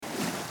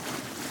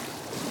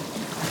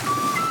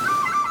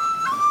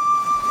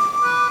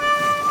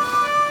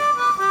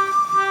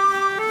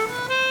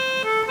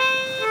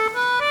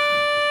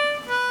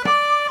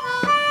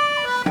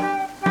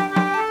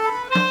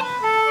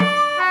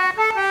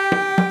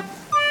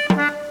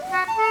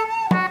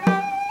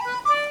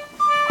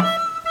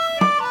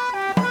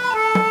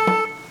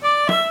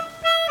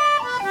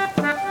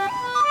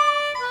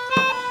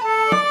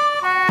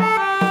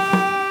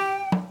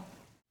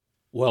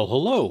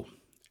Hello,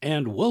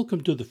 and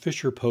welcome to the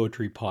Fisher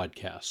Poetry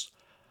Podcast,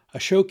 a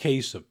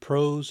showcase of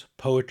prose,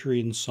 poetry,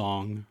 and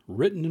song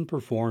written and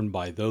performed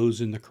by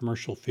those in the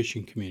commercial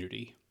fishing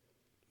community.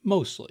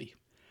 Mostly.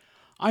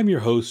 I'm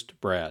your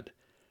host, Brad.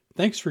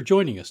 Thanks for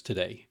joining us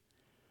today.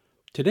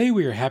 Today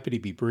we are happy to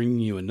be bringing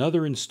you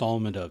another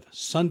installment of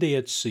Sunday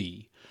at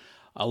Sea,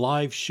 a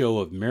live show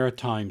of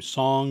maritime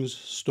songs,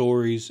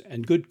 stories,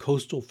 and good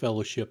coastal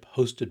fellowship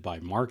hosted by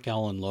Mark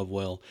Allen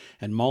Lovewell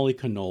and Molly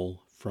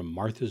Knoll from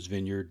Martha's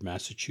Vineyard,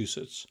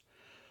 Massachusetts.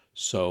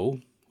 So,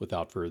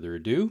 without further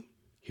ado,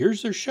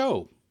 here's their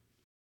show.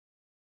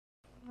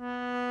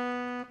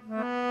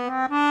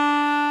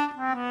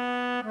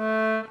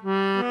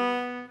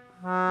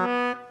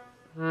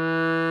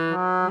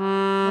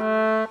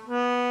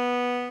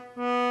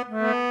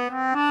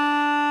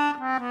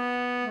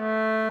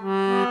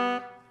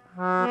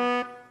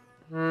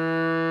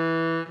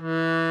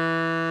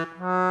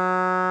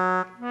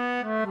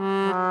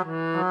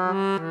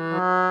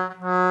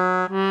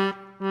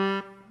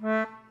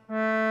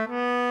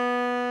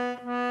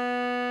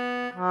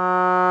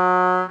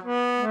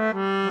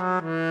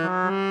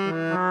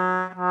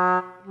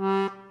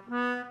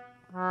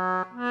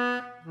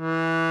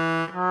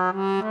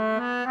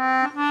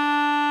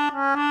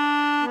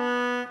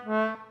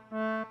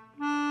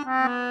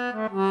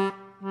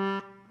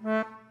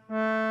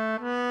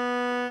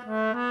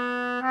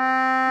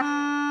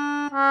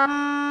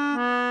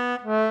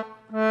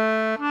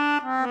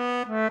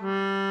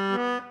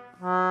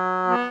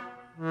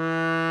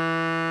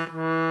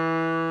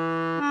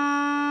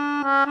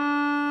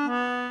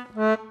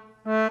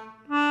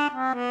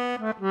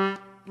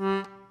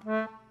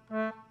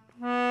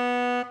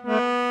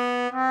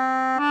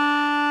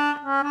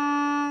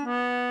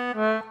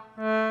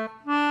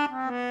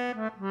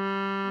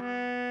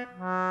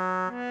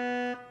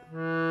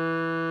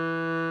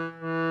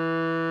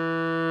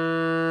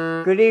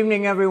 Good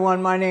evening, everyone.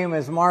 My name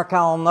is Mark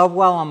Allen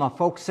Lovewell. I'm a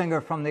folk singer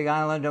from the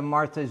island of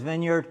Martha's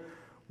Vineyard.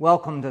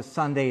 Welcome to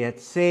Sunday at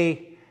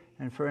Sea.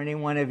 And for any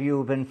one of you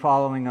who've been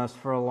following us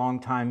for a long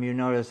time, you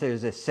notice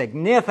there's a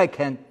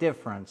significant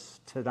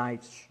difference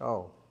tonight's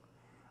show.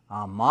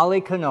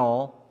 Molly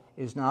Knoll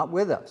is not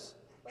with us.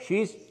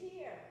 She's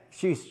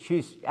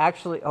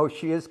actually,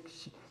 she is.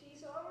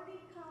 She's already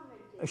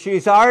commented.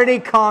 She's already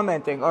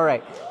commenting. All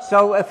right.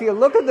 So if you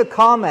look at the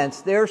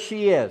comments, there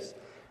she is.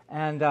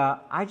 And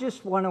I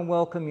just want to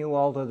welcome you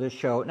all to the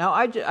show. Now,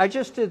 I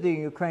just did the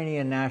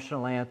Ukrainian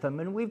national anthem,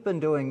 and we've been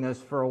doing this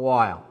for a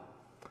while.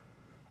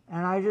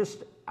 And I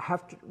just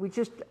have to,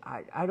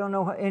 I don't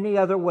know any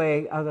other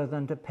way other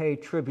than to pay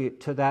tribute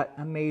to that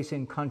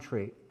amazing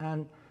country.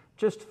 And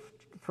just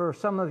for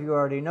some of you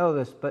already know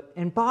this, but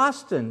in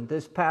Boston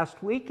this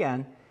past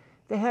weekend,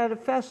 they had a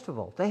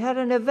festival. They had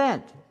an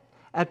event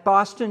at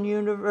Boston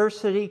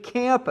University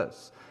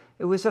campus.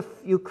 It was a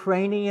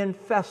Ukrainian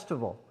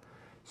festival.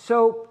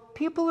 So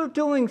people are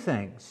doing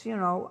things,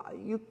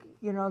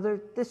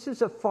 this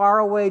is a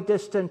faraway,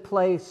 distant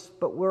place,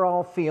 but we're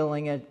all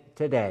feeling it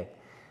today.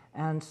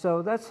 And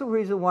so that's the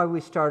reason why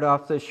we start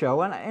off the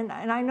show. And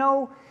I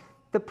know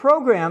the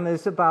program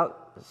is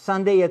about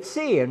Sunday at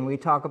Sea, and we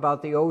talk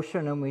about the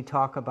ocean, and we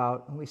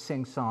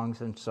sing songs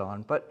and so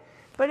on. But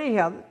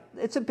anyhow,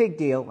 it's a big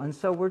deal, and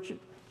so we're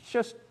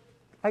just,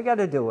 I got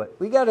to do it.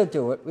 We got to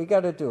do it.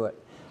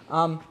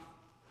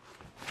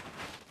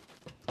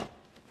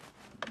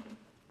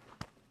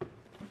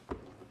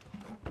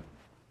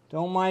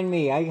 Don't mind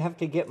me. I have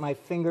to get my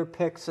finger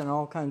picks and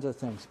all kinds of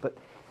things. But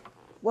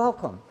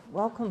welcome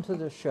to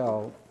the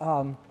show.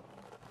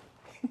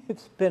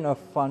 It's been a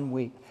fun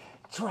week.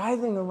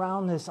 Driving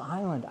around this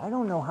island, I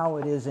don't know how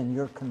it is in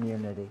your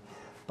community,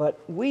 but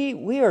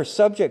we are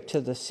subject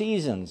to the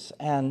seasons.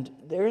 And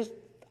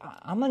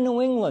I'm a New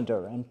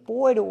Englander, and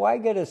boy, do I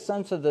get a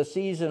sense of the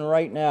season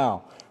right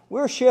now.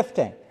 We're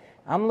shifting.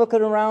 I'm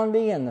looking around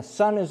me, and the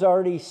sun is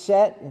already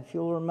set. If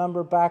you'll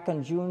remember back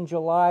in June,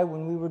 July,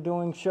 when we were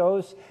doing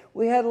shows,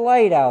 we had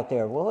light out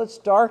there. Well, it's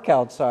dark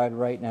outside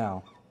right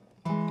now.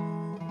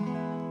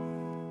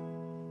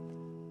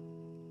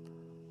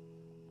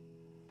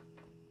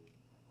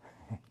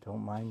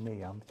 Don't mind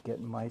me. I'm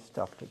getting my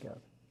stuff together.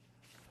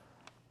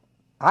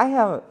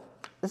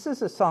 This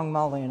is a song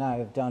Molly and I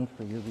have done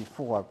for you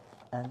before,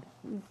 and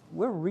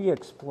we're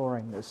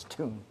re-exploring this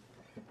tune.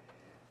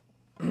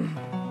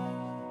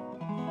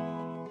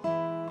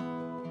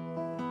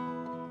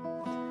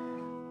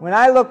 When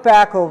I look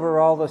back over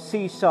all the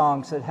sea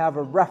songs that have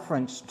a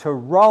reference to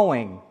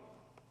rowing,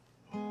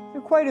 there are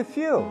quite a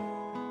few.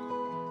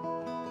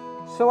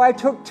 So I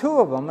took two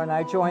of them and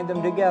I joined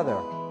them together.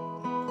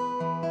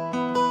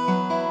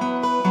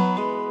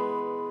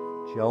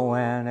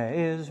 Joanna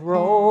is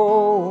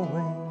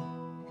rowing,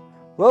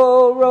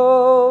 row,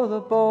 row the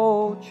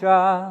boat,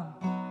 child.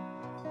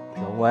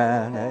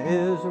 Joanna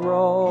is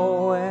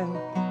rowing,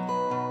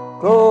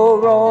 go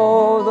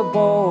row the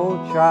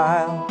boat,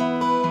 child.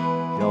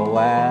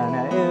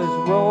 Joanna is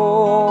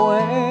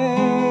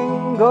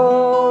rowing,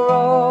 go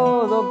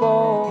row the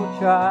boat,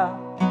 child.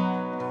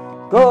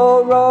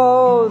 Go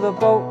row the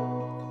boat,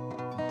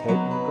 take me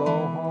go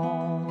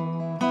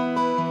home.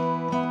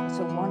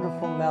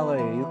 beautiful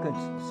melody. You could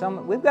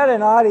we've got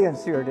an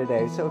audience here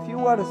today, so if you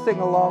want to sing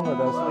along with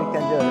us, we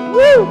can do it.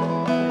 Woo!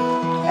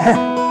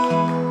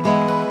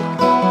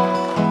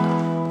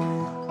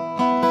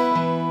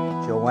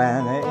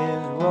 Joanna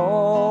is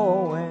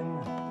rowing.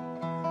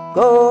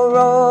 Go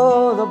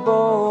row the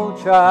boat,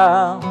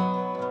 child.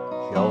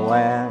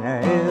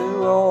 Joanna is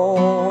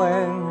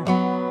rowing.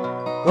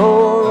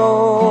 Go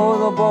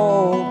row the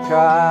boat,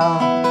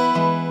 child.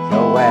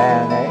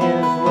 Joanna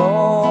is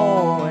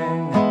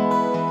rowing.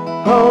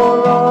 Go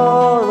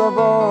row the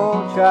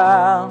boat,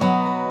 child.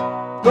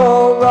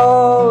 Go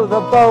row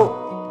the boat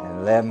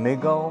and let me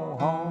go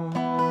home.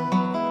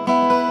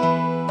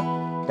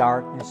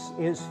 Darkness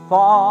is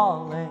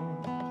falling.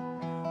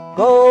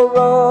 Go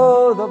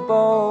row the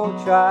boat,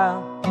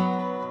 child.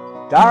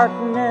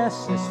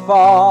 Darkness is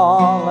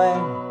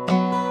falling.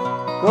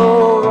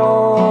 Go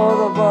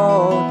row the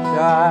boat,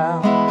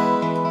 child.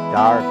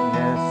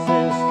 Darkness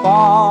is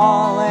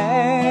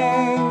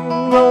falling.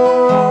 Go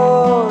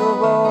row the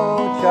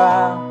boat,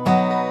 child.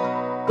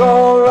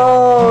 Go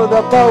row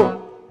the boat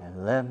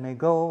and let me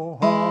go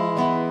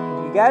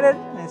home. You got it?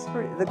 It's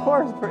pretty. The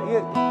chorus is pretty.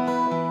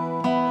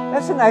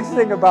 That's the nice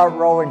thing about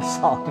rowing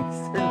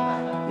songs.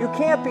 You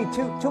can't be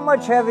too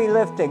much heavy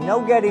lifting.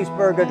 No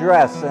Gettysburg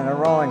Address in a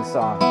rowing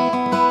song.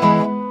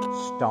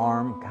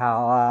 Storm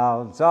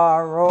clouds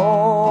are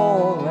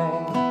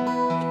rolling.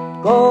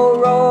 Go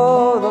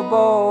row the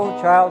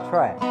boat, child.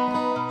 Try it.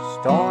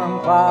 Storm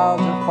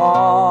clouds are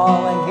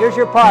falling. Here's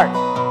your part.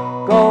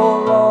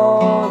 Go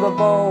row the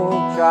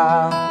boat,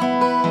 child.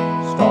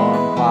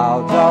 Storm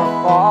clouds are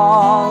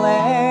falling.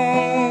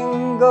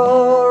 Go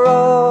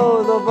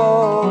row the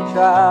boat,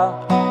 child.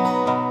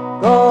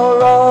 Go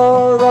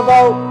row the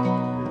boat.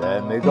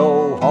 Let me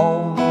go home.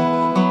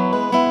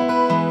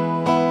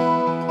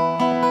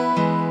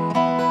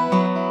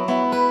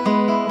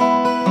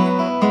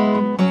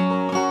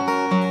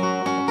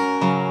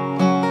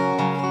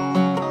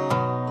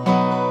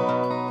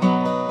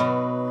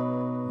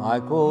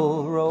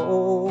 Michael,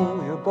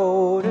 row your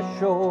boat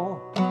ashore.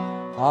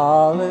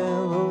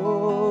 Hallelujah.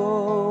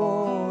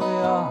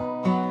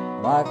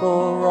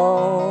 Michael,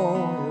 row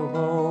your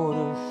boat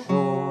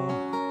ashore.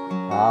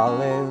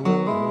 Hallelujah.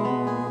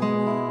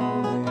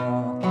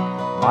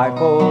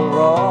 Michael,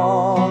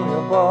 row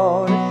your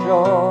boat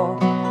ashore.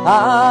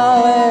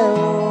 Hallelujah.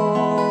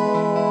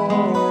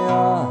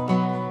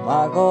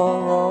 Michael,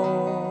 row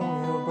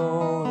your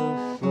boat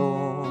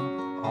ashore.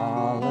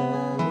 Hallelujah.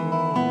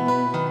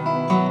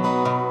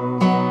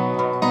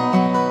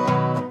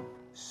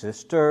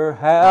 Sister,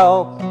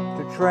 help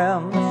to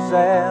trim the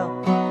sail.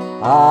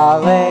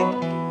 Hallelujah.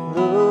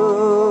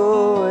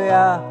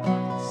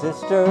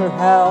 Sister,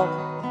 help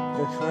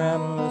to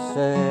trim the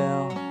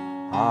sail.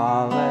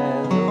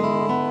 Hallelujah.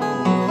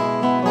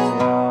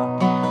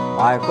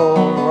 Michael,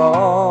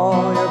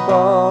 row your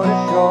boat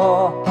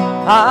ashore.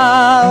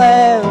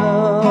 Hallelujah.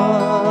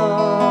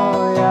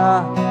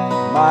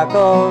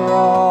 Michael,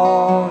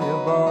 row your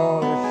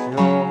boat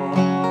ashore.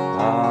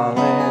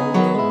 Hallelujah.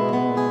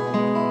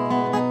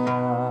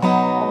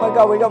 Oh my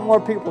God, we got more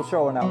people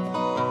showing up.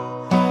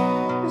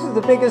 This is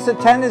the biggest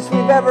attendance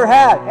we've ever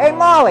had. Hey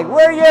Molly,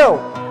 where are you?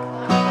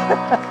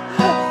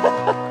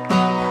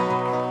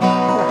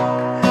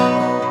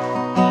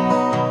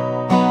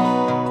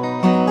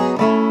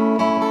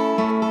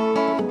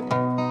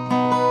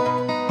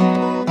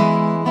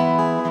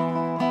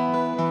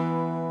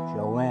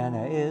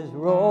 Joanna is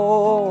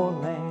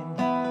rolling.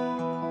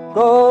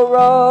 Go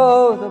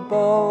row the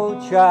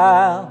boat,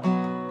 child.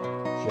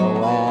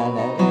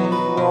 Joanna is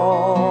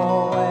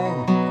rolling.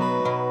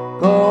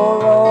 Go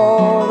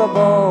row the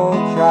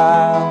boat,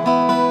 child.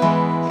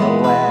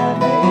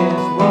 Joanna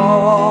is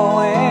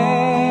rowing.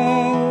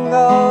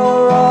 Go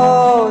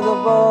row the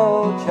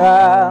boat,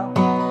 child.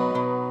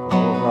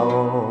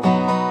 Row,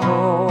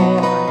 row,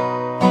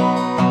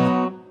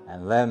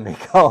 and let me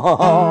go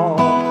home.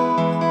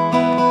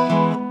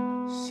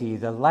 See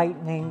the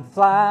lightning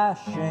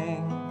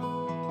flashing.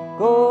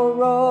 Go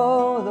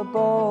row the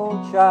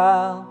boat,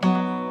 child.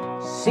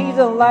 See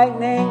the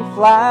lightning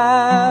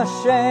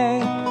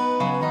flashing.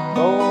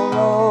 Go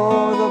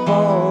row the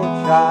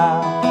boat,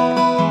 child.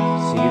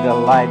 See the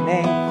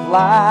lightning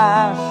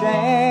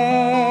flashing.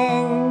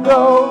 Go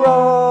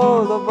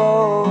row the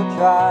boat,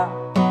 child.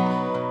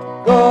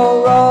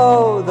 Go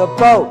row the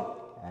boat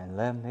and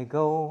let me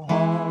go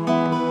home.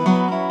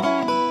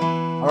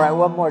 All right,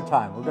 one more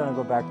time. We're going to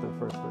go back to the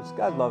first verse.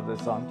 God love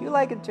this song. Do you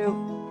like it too?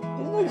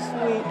 Isn't it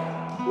sweet?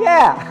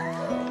 Yeah.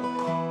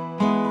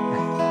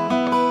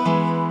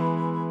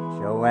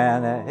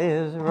 Joanna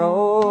is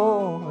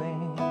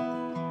rowing.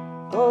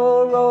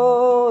 Go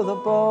row the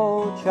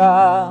boat,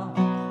 child.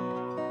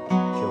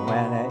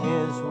 Joanna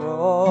is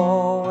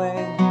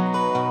rowing.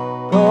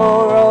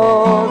 Go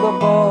row the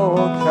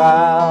boat,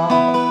 child.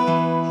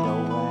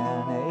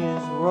 Joanna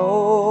is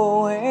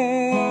rowing.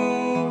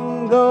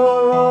 Go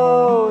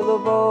row the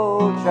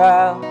boat,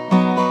 child.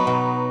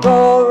 Go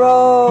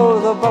row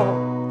the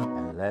boat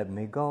and let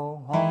me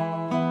go home.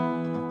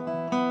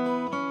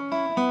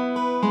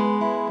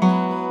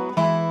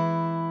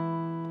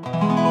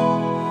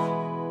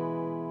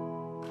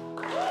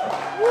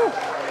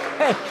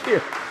 Thank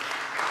you.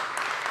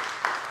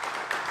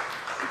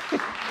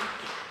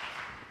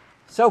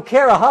 So,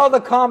 Kara, how are the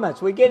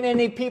comments? We getting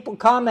any people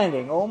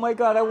commenting? Oh my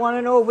God, I want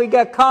to know if we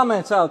got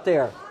comments out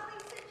there. Molly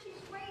said she's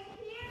right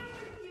here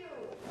with you.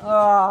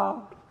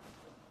 Oh,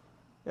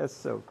 that's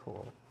so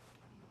cool.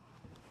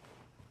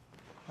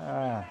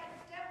 At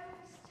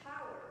Devil's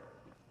Tower,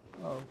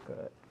 Oh,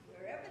 good.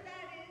 wherever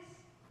that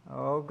is.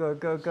 Oh,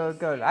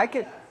 good. I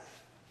could.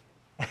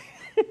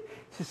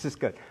 This is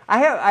good.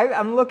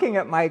 I'm looking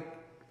at my.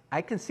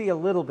 I can see a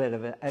little bit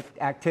of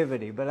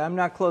activity, but I'm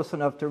not close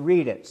enough to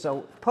read it.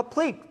 So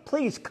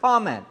please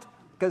comment,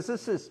 because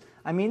this is.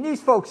 I mean,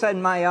 these folks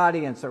in my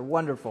audience are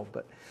wonderful,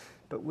 but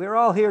we're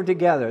all here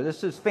together.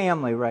 This is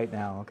family right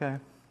now. Okay.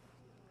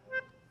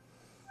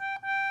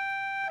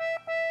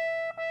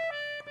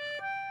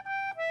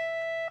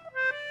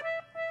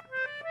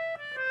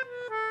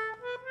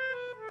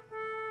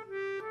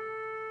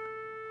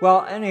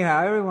 Well,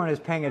 anyhow, everyone is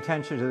paying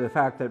attention to the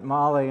fact that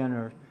Molly and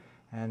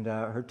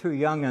her two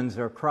young'uns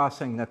are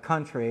crossing the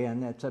country,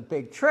 and it's a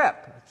big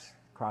trip. It's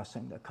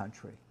crossing the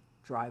country,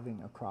 driving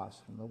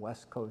across from the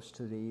West Coast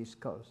to the East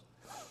Coast.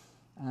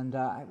 And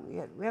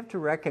we have to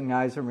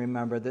recognize and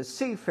remember that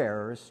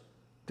seafarers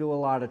do a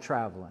lot of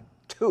traveling,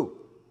 too.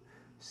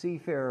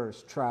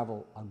 Seafarers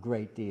travel a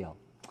great deal.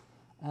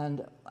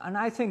 And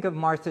I think of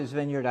Martha's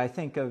Vineyard, I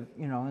think of,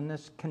 in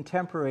this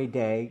contemporary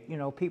day,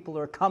 people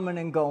are coming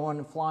and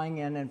going, flying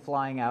in and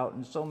flying out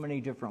in so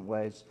many different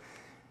ways,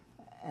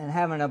 and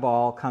having a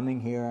ball, coming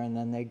here, and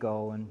then they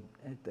go, and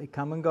they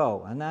come and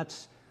go. And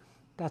that's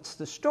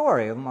the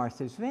story of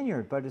Martha's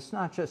Vineyard, but it's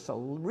not just a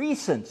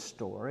recent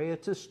story,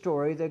 it's a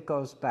story that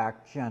goes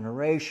back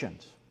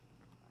generations.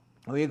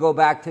 We go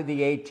back to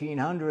the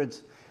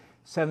 1800s,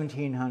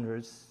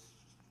 1700s,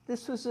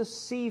 this was a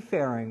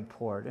seafaring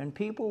port, and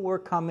people were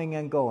coming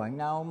and going.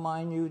 Now,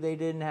 mind you, they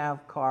didn't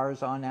have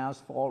cars on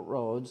asphalt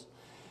roads,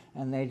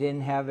 and they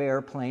didn't have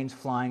airplanes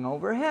flying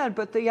overhead,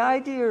 but the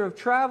idea of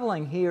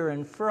traveling here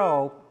and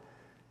fro,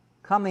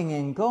 coming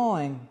and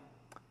going,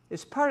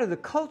 is part of the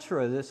culture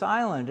of this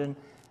island.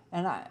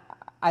 And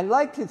I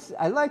like to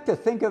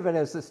think of it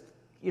as this,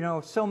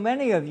 so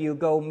many of you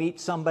go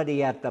meet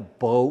somebody at the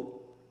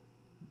boat.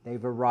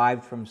 They've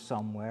arrived from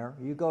somewhere.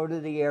 You go to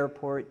the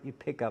airport, you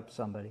pick up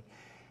somebody.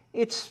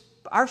 It's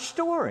our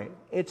story.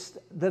 It's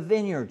the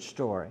vineyard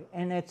story.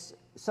 And it's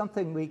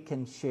something we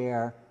can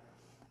share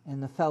in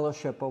the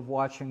fellowship of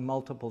watching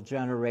multiple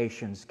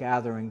generations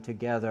gathering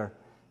together.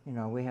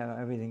 We have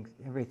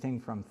everything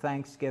from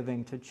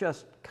Thanksgiving to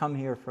just come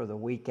here for the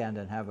weekend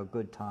and have a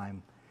good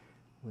time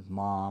with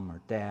mom or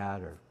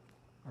dad or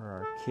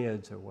our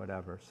kids or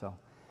whatever. So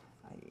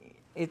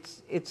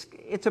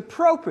it's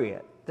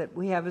appropriate that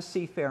we have a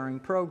seafaring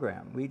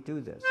program. We do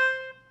this.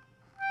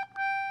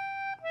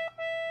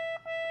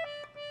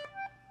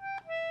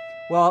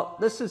 Well,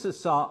 this is a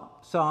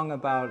song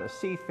about a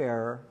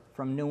seafarer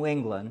from New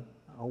England,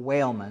 a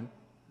whaleman,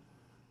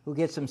 who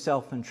gets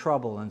himself in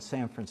trouble in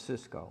San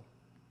Francisco.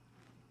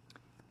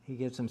 He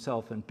gets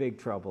himself in big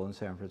trouble in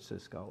San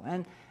Francisco.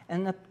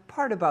 And the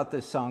part about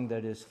this song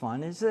that is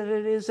fun is that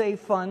it is a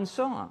fun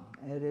song.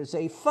 It is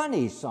a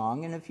funny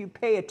song, and if you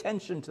pay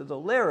attention to the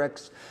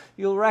lyrics,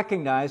 you'll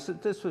recognize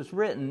that this was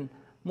written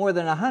more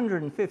than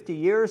 150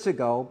 years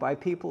ago by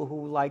people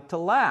who like to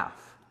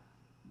laugh.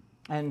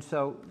 And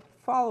so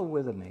follow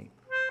with me.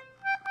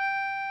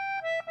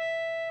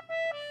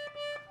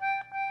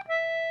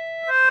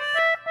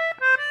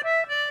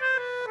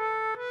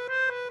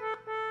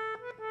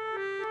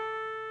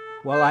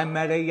 Well, I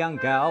met a young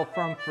gal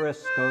from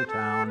Frisco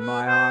town.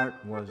 My heart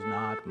was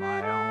not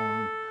my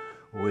own.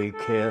 We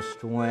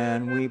kissed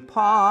when we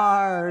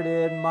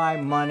parted. My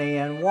money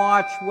and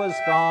watch was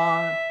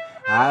gone.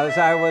 As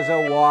I was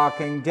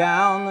a-walking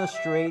down the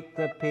street,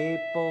 the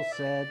people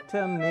said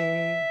to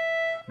me,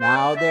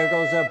 now there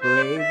goes a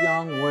brave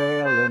young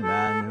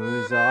whalerman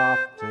who's off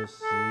to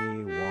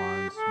sea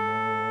once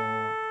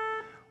more.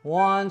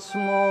 Once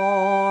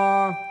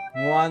more,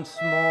 once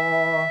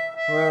more,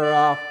 we're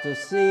off to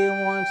sea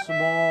once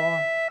more.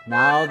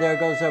 Now there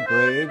goes a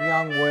brave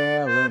young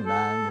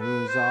whalerman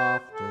who's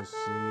off to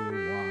sea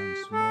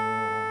once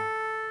more.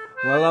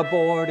 Well, a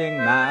boarding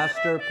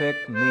master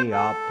picked me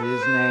up,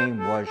 his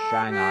name was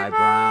Shanghai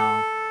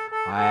Brown.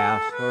 I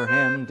asked for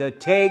him to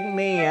take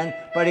me in,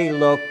 but he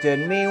looked at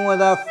me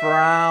with a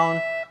frown.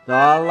 The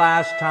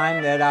last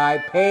time that I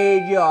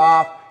paid you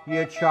off,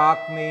 you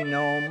chalked me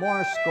no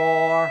more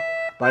score.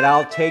 But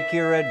I'll take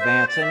your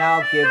advance and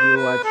I'll give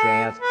you a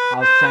chance.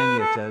 I'll send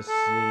you to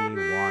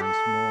sea once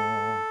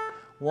more.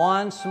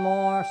 Once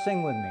more,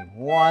 sing with me.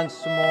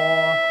 Once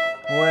more,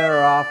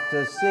 we're off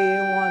to sea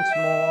once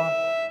more.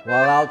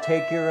 Well, I'll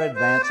take your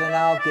advance and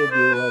I'll give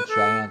you a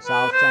chance.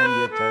 I'll send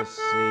you to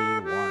sea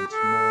once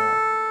more.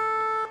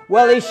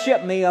 Well, he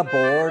shipped me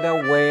aboard a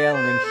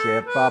whaling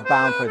ship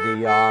bound for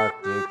the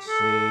Arctic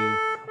Sea.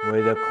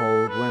 Where the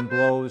cold wind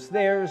blows,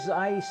 there's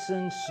ice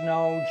and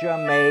snow.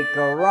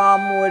 Jamaica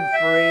rum would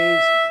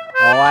freeze.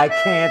 Oh, I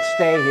can't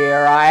stay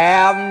here, I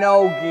have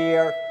no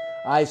gear.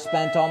 I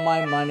spent all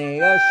my money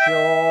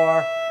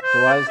ashore.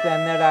 'Twas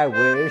then that I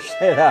wished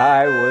that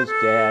I was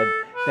dead,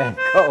 then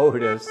go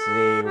to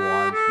sea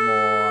once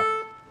more.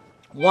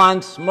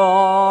 Once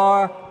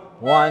more,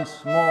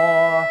 once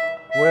more,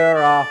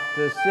 we're off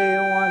to sea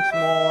once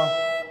more.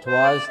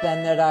 'Twas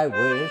then that I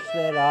wished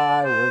that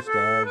I was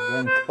dead,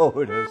 then go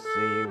to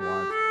sea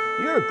once.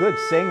 You're good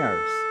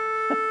singers.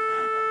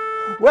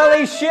 Well,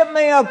 he shipped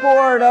me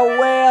aboard a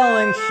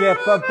whaling ship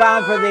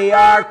bound for the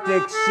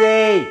Arctic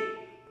Sea.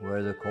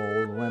 Where the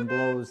cold wind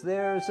blows,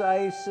 there's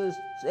ice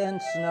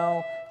and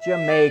snow.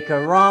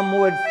 Jamaica rum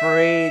would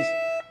freeze.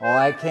 Oh,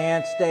 I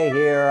can't stay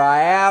here, I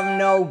have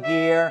no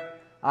gear.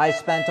 I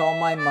spent all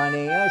my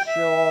money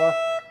ashore.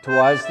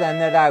 'Twas then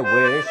that I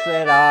wished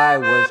that I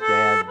was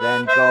dead,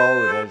 then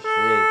go to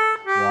sea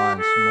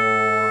once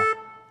more.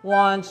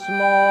 Once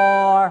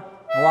more,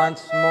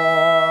 once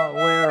more,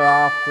 we're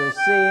off to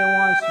sea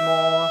once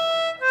more.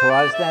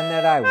 'Twas then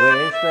that I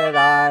wished that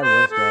I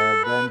was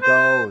dead, then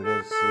go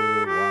to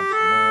sea once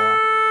more.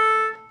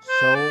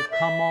 So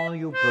come all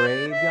you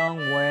brave young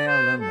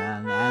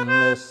whalermen and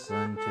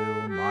listen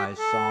to my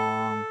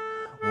song.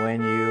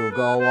 When you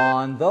go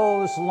on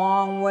those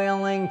long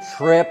whaling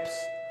trips,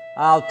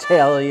 I'll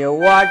tell you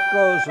what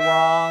goes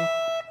wrong.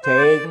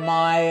 Take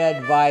my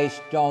advice,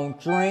 don't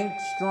drink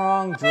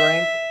strong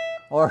drink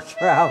or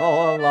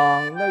travel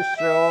along the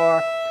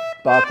shore.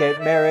 Bucket,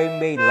 marry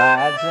me,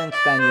 lads, and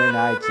spend your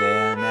nights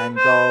in and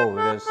go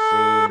to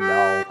sea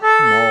no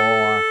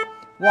more.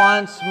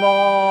 Once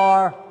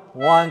more,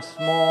 once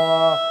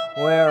more,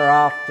 we're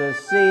off to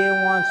sea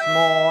once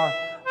more.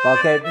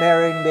 Bucket,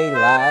 marry me,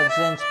 lads,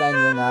 and spend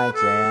your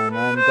nights in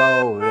and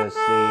go to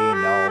sea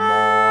no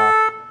more.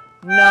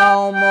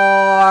 No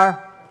more,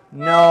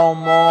 no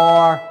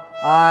more,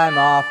 I'm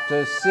off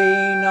to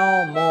sea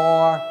no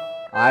more.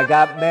 I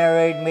got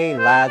married, me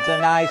lads,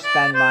 and I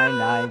spend my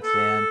nights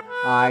in.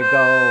 I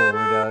go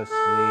to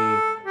sea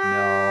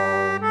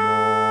no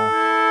more.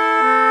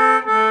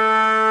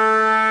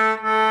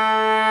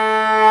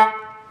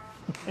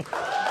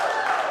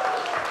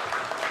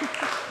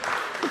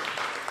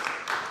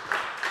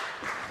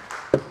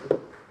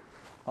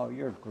 Oh,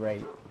 you're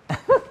great.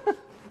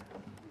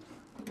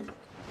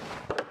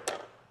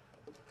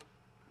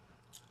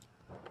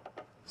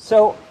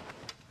 So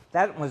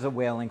that was a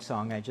whaling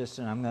song and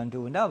I'm going to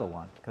do another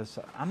one because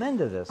I'm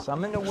into this.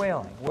 I'm into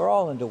whaling. We're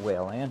all into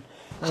whaling. And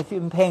if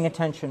you've been paying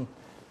attention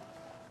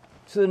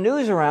to the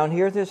news around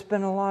here, there's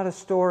been a lot of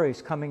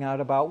stories coming out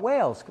about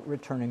whales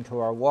returning to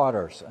our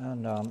waters.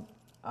 And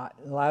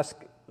last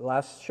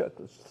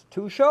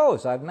two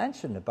shows I've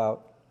mentioned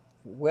about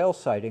whale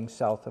sightings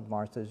south of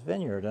Martha's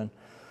Vineyard. And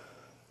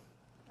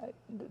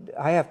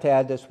I have to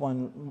add this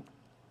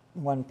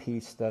one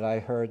piece that I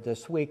heard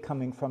this week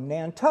coming from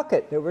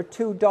Nantucket. There were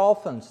two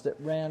dolphins that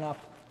ran up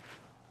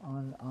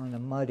on a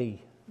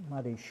muddy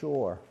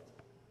shore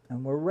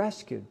and were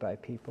rescued by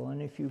people. And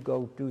if you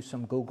go do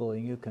some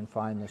Googling, you can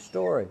find the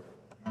story.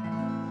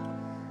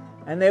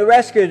 And they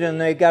rescued and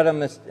they got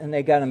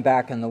them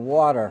back in the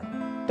water.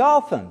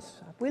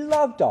 Dolphins. We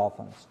love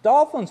dolphins.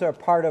 Dolphins are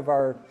part of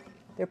our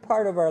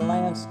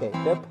landscape.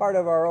 They're part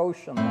of our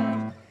ocean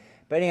land.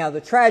 But anyhow,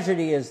 the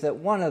tragedy is that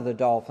one of the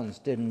dolphins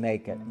didn't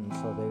make it, and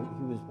so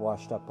he was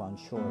washed up on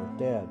shore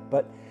dead.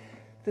 But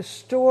the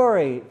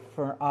story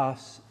for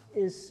us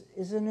is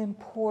an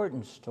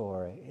important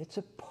story. It's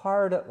a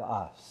part of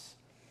us.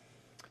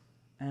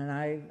 And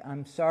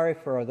I'm sorry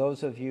for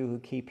those of you who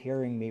keep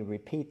hearing me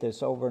repeat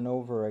this over and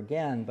over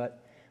again, but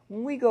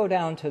when we go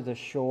down to the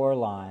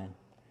shoreline,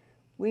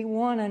 we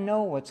want to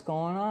know what's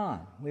going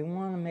on. We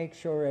want to make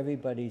sure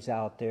everybody's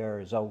out there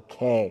is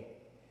okay.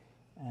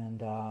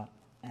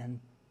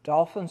 And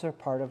dolphins are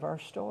part of our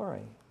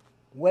story.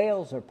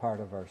 Whales are part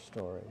of our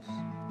stories.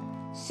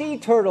 Sea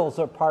turtles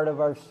are part of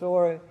our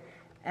story.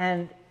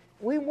 And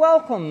we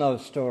welcome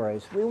those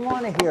stories. We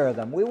want to hear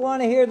them. We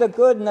want to hear the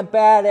good and the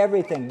bad,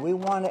 everything. We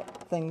want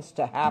things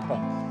to happen.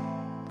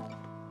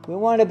 We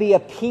want to be a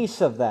piece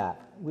of that.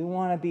 We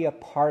want to be a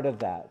part of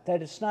that.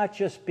 That it's not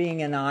just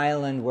being an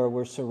island where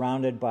we're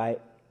surrounded by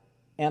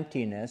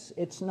emptiness.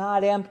 It's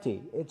not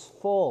empty. It's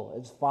full.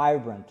 It's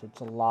vibrant.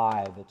 It's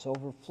alive. It's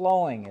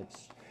overflowing.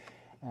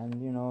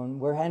 And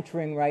we're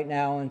entering right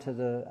now into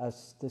the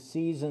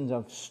seasons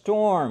of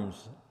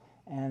storms,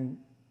 and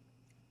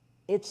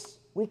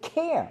we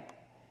care.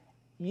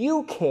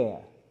 You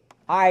care.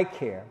 I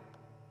care.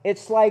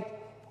 It's like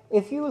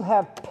if you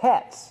have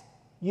pets,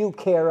 you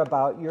care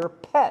about your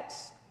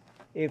pets.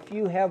 If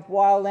you have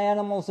wild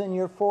animals in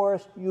your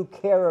forest, you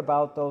care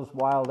about those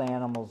wild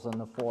animals in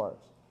the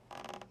forest.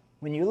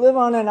 When you live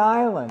on an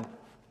island,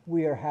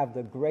 we have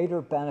the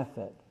greater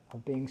benefit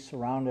of being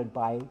surrounded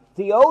by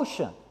the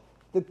ocean,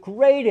 the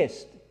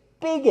greatest,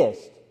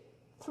 biggest,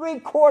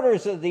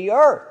 3/4 of the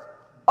earth.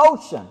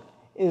 Ocean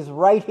is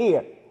right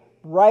here,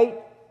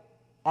 right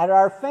at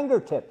our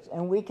fingertips,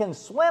 and we can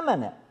swim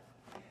in it.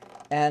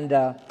 And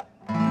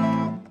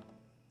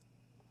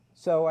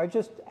so I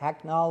just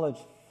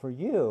acknowledge for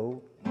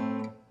you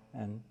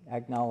and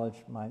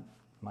acknowledge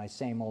my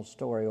same old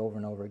story over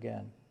and over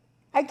again.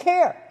 I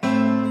care.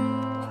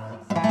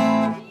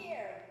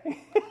 Here.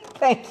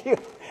 Thank you.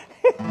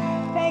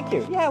 Thank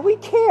you. Yeah, we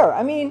care.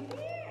 I mean,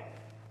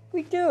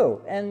 we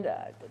do. And,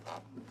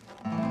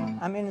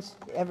 I mean, it's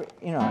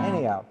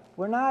anyhow,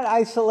 we're not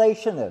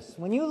isolationists.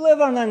 When you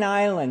live on an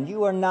island,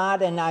 you are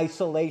not an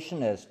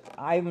isolationist.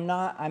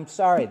 I'm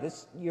sorry,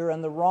 you're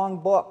in the wrong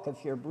book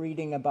if you're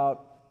reading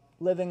about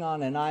living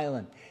on an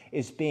island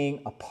is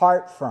being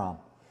apart from.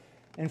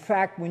 In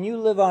fact, when you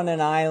live on an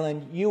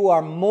island, you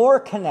are more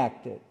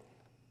connected,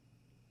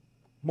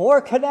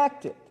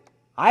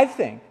 I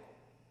think,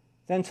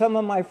 than some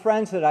of my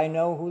friends that I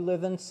know who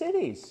live in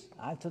cities.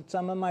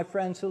 Some of my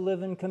friends who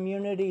live in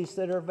communities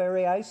that are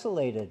very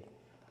isolated.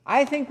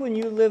 I think when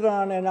you live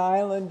on an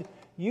island,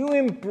 you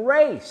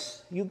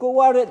embrace. You go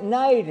out at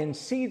night and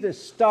see the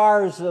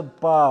stars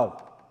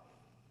above.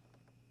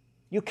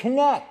 You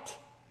connect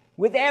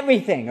with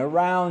everything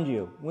around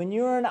you. When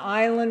you're an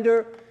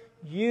islander,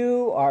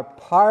 you are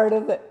part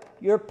of it.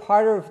 You're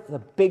part of the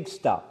big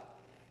stuff.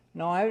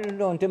 No, I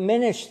don't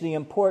diminish the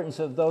importance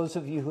of those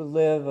of you who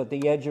live at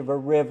the edge of a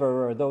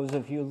river or those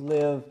of you who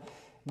live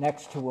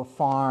next to a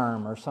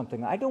farm or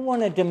something. I don't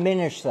want to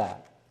diminish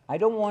that. I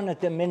don't want to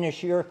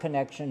diminish your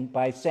connection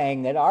by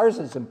saying that ours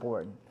is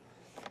important.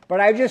 But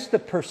the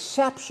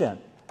perception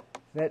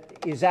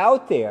that is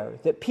out there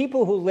that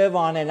people who live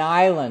on an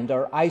island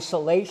are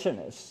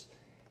isolationists.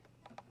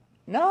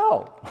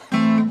 No,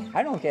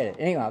 I don't get it.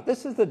 Anyhow,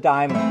 this is the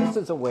Diamond. This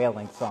is a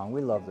whaling song.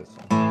 We love this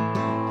song.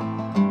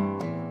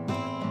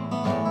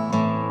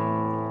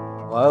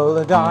 Well,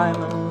 the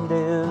Diamond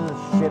is a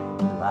ship,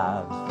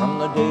 lads, from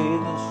the day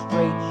the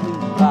strait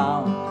she's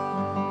bound.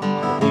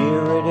 But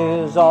here it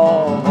is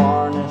all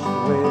varnished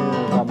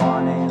with a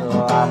bonny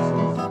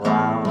lasses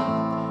round.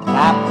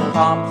 Captain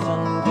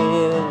Thompson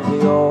gives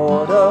the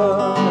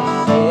order to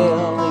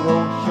sail the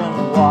ocean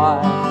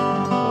wide.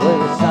 Where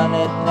the sun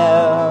it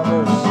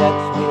never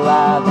sets me,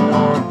 lads,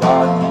 nor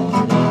darkness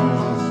in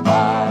the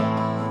sky.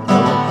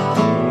 Oh, it's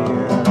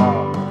here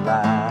on the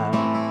land,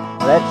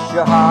 let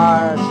your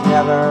hearts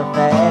never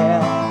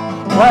fail.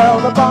 Well,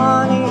 the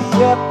bonny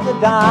ship, the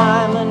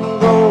Diamond,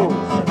 goes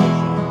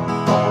fishing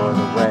for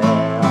the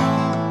whale.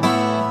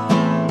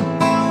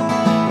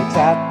 It's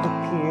at the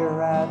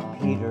pier at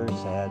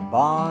Petershead,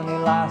 bonny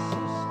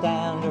lasses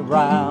stand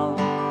around,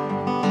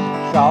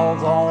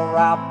 shawls all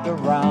wrapped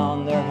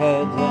around their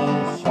heads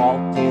and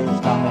salt tears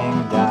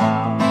coming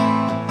down.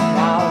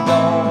 Now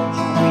don't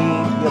you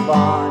weep, you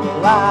bonny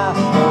lass,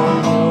 or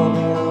you'll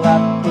be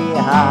left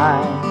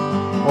behind.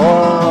 For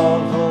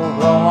rose will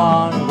grow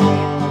on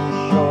Greenland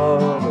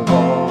shore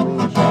before we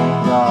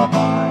change our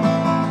mind.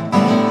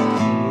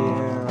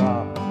 Cheer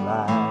up,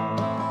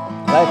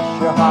 lad, let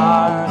your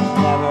hearts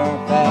never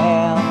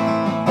fail.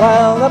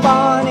 Well, the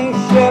bonny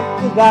ship,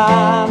 the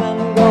Diamond,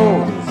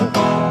 goes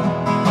for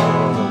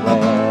the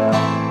whale.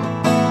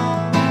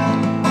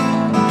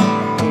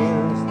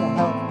 Here's the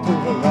help to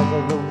the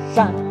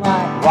Resolution,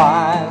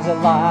 likewise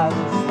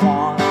Eliza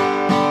Swan.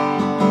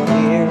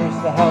 Here's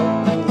the help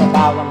to the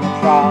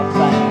Albatross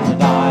and the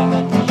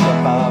Diamond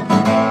ship of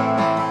war.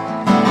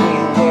 We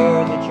wear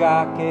the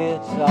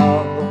jackets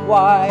of the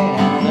white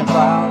and the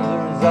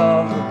trousers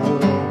of the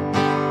blue,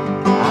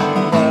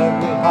 and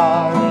every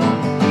heart in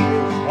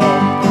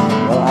Petershead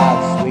will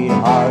have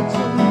sweethearts in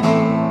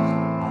blue.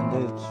 And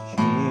it's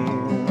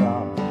cheer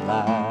up,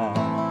 lad,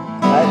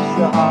 let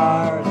your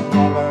hearts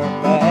never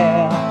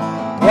fail.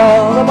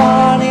 Well, the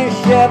bonny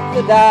ship,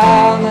 the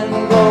Diamond,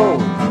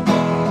 goes for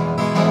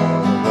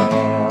the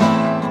whale.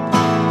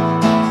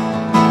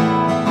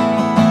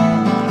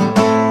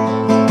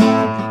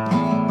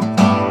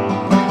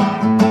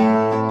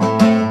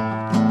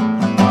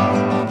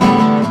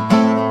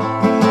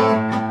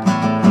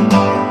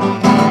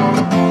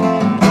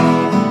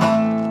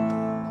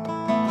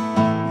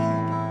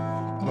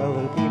 Well,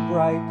 it'll be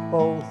bright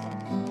both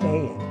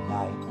day and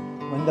night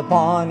when the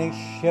bonny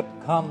ship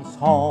comes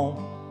home,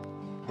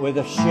 with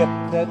a ship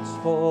that's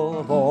full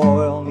of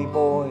oil, me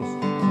boys,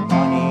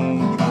 money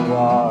to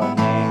our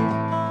name.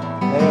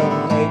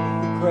 They'll make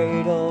the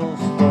cradles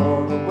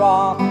for the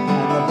rock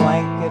and the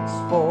blankets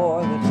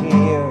for the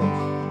tears,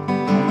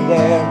 and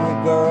every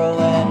girl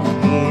in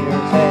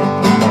Petershead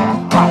will say,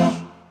 hush,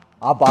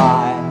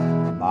 abide,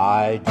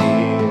 my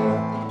dear.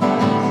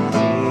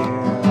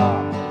 Cheer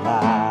up,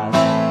 lad,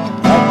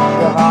 let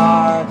your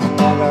hearts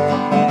never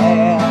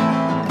fail.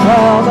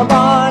 Well, the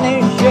bonny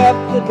ship,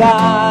 the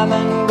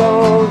Diamond,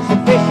 goes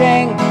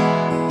fishing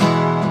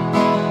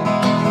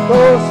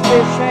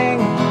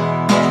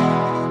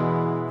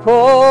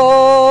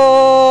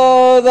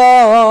for the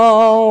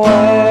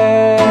whale.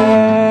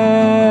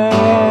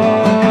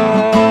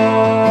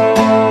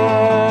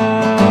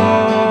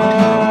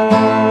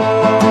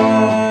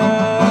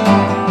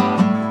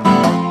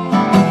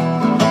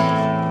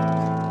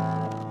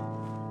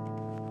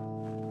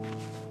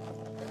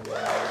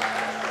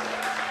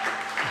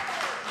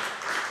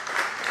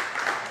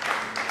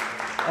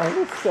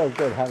 Oh, it's so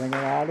good having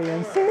an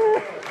audience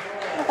here.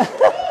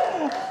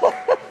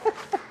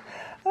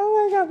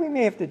 Oh my God, we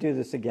may have to do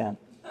this again.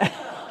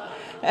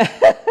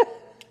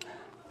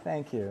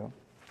 Thank you.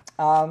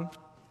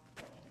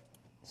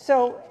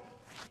 So,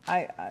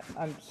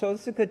 So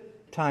it's a good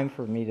time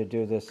for me to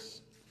do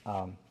this.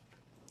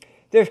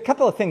 There's a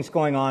couple of things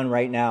going on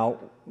right now.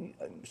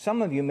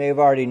 Some of you may have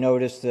already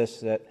noticed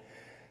this, that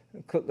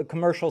the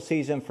commercial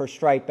season for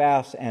striped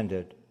bass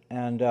ended.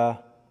 And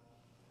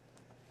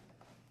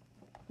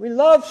we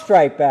love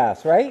striped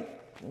bass, right?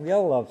 We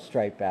all love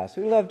striped bass.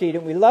 We love to eat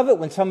it. We love it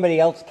when somebody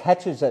else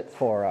catches it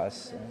for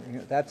us.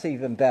 That's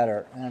even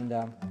better.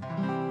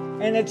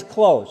 And it's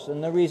closed.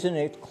 And the reason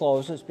it's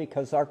closed is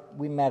because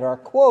we met our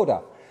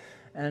quota.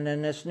 And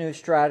in this new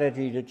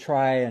strategy to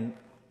try and,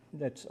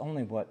 that's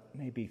only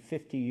maybe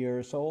 50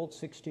 years old,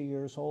 60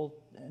 years old,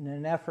 in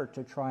an effort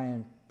to try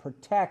and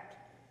protect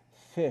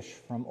fish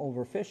from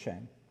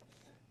overfishing,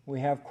 we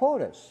have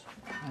quotas.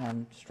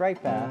 And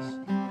striped bass,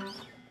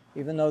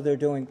 even though they're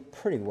doing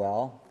pretty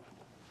well,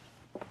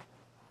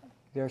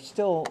 there are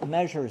still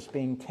measures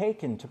being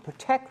taken to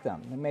protect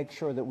them, to make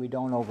sure that we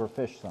don't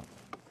overfish them.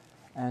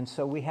 And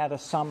so we had a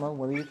summer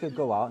where you could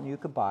go out and you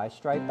could buy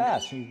striped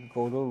bass. You could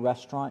go to a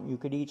restaurant and you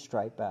could eat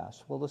striped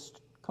bass. Well, the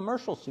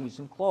commercial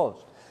season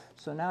closed.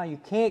 So now you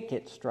can't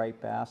get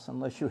striped bass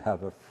unless you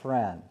have a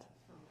friend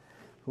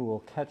who will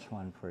catch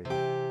one for you.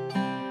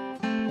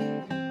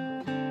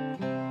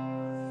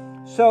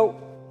 So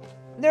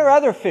there are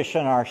other fish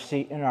in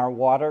our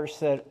waters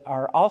that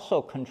are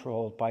also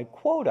controlled by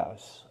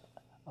quotas.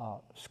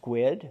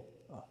 Squid,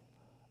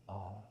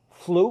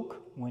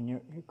 fluke,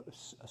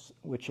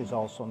 which is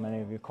also many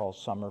of you call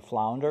summer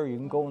flounder. You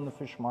can go in the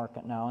fish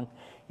market now and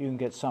you can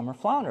get summer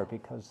flounder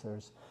because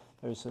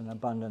there's an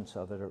abundance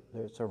of it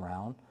that's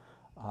around.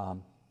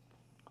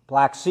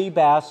 Black sea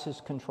bass is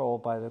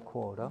controlled by the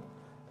quota,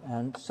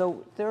 and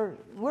so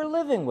we're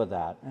living with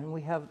that, and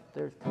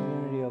there's a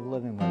community of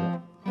living with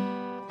it.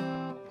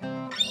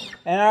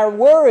 And our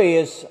worry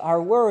is,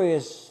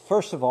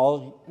 first of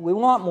all, we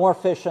want more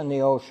fish in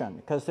the ocean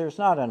because there's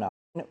not enough.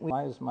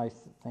 Why is my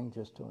thing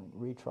just doing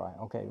retry?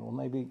 Okay, well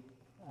maybe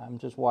I'm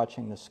just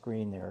watching the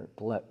screen there.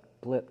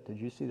 Blip. Did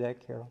you see that,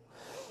 Carol?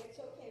 It's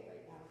okay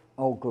right now.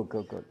 Oh, good.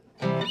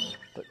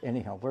 But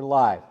anyhow, we're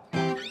live.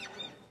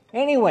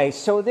 Anyway,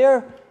 so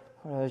there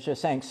are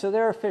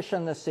fish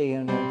in the sea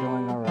and they're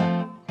doing all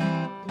right.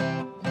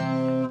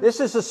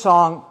 This is a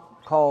song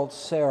called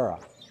Sarah.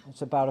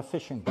 It's about a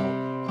fishing boat.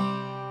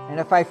 And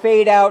if I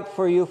fade out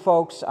for you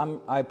folks,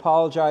 I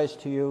apologize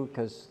to you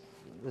because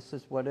this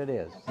is what it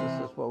is.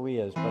 This is what we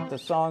is. But the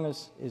song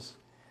is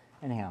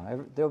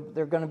anyhow, there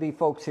are going to be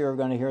folks here who are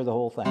going to hear the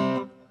whole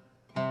thing.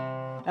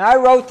 And I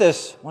wrote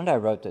this. When did I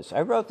write this? I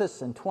wrote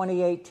this in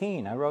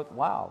 2018.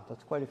 Wow,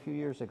 that's quite a few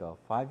years ago,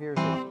 5 years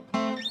ago.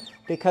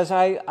 Because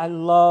I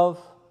love,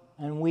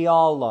 and we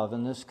all love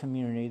in this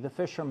community, the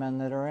fishermen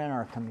that are in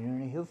our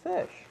community who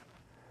fish.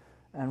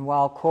 And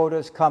while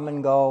quotas come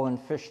and go and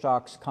fish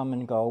stocks come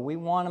and go, we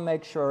want to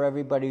make sure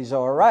everybody's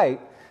all right,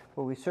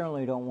 but we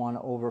certainly don't want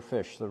to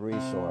overfish the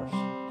resource.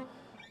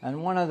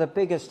 And one of the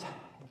biggest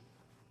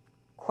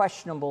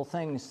questionable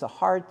things, the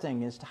hard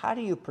thing, is how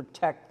do you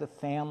protect the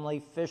family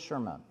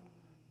fisherman?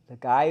 The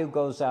guy who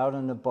goes out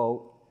in the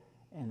boat,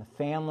 in a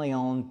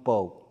family-owned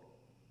boat,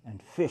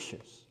 and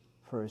fishes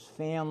for his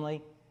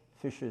family,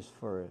 fishes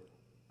for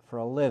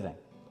a living.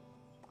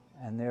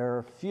 And there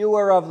are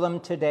fewer of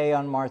them today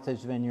on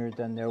Martha's Vineyard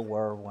than there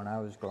were when I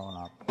was growing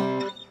up.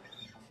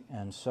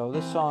 And so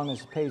this song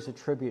pays a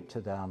tribute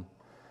to them.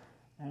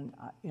 And,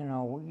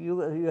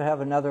 you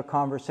have another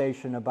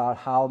conversation about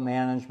how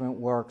management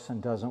works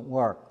and doesn't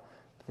work.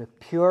 The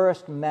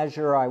purest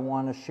measure I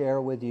want to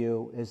share with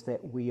you is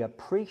that we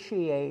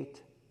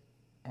appreciate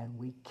and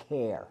we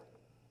care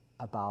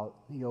about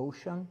the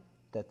ocean,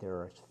 that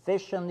there is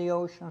fish in the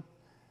ocean,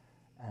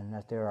 and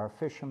that there are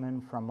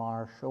fishermen from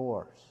our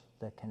shores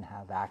that can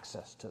have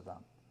access to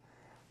them.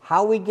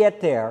 How we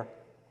get there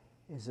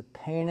is a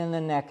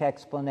pain-in-the-neck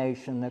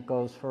explanation that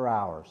goes for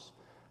hours.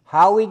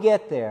 How we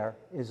get there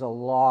is a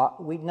law.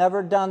 We'd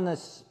never done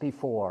this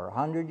before.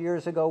 100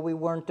 years ago, we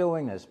weren't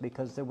doing this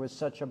because there was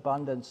such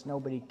abundance,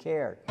 nobody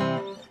cared.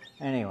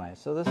 Anyway,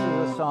 so this is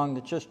a song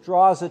that just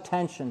draws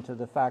attention to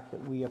the fact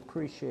that we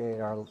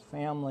appreciate our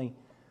family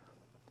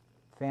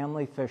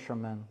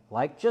fishermen,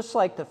 just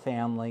like the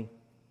family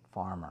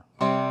farmer.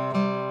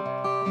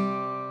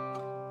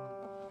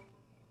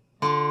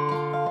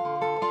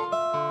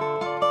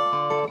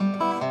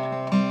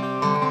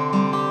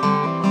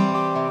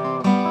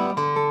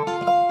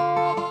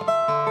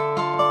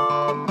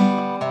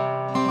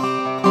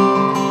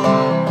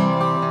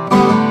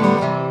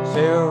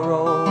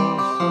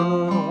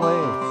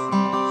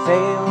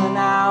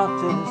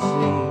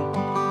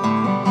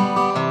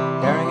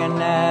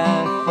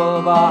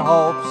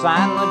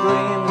 And the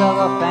dreams of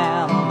a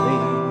family.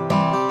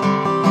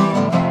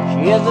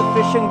 She is a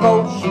fishing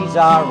boat, she's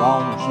our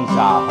own, she's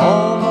our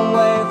home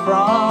away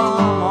from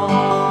home.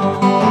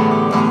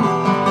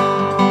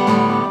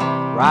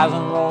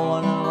 Rising,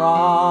 rolling, and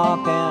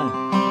rocking,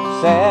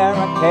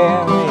 Sarah,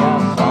 carry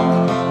us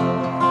home.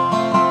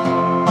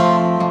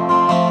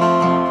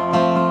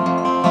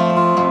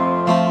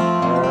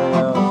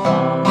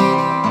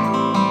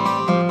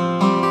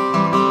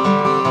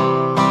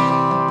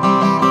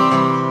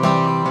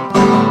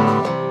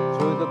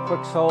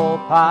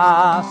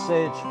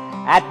 passage.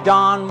 At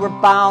dawn we're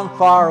bound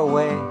far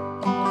away,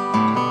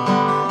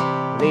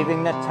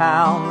 leaving the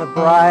town, the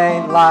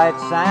bright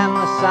lights and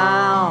the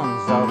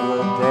sounds of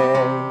the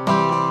day.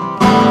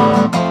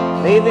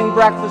 Leaving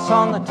breakfast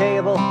on the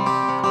table,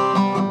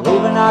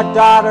 leaving our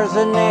daughters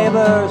and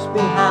neighbors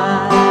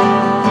behind.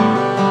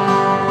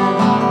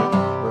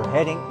 We're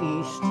heading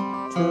east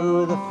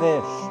to the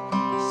fish.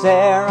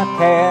 Sarah,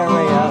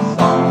 carry us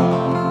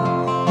on.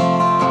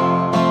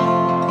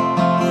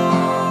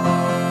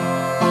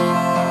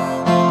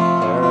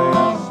 Carry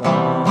us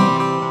on.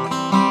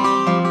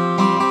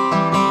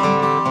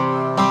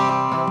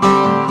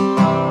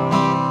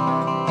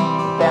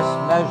 The best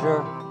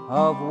measure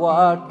of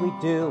what we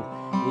do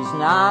is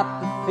not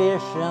the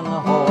fish in the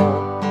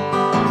hole.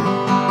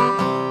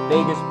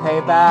 Biggest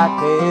payback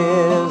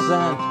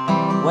isn't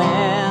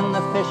when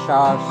the fish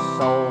are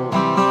sold.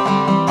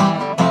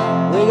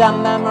 We got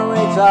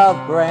memories of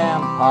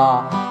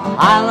Grandpa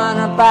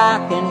Highlander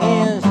back in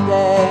his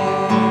day.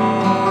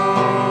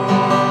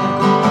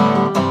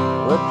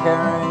 We're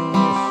carrying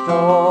the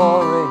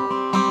story,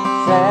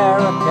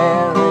 Sarah,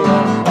 carry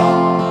us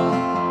on.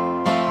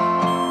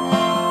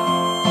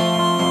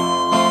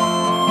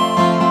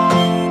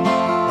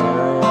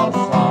 Carry us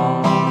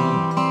on.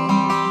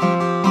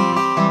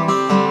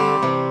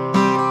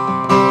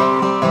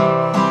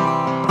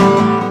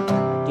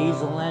 The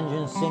diesel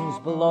engine sings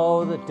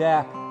below the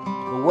deck,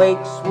 the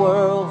wake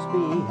swirls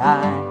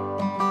behind.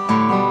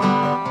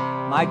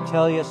 Might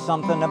tell you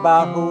something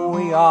about who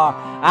we are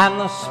and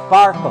the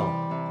sparkle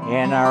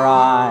in our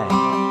eye.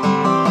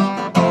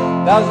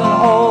 Doesn't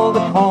hold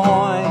a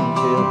coin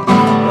to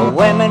the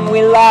women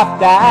we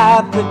left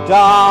at the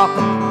dock.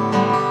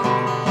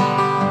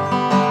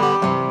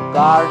 The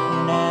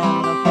garden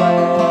and the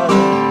prairie,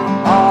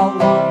 all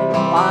along the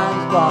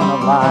line's gonna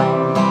lie.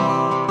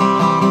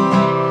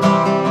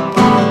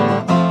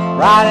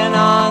 Riding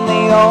on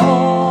the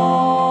ocean,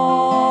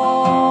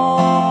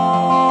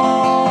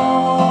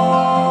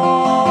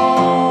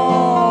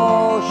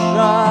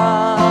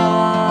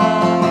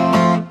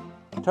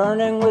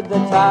 turning with the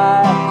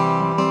tide.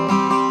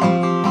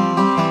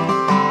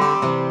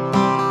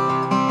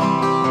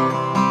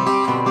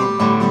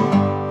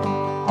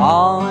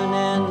 Hauling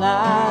in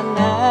that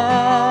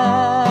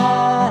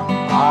net,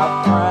 our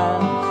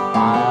friends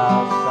by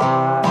our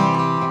side.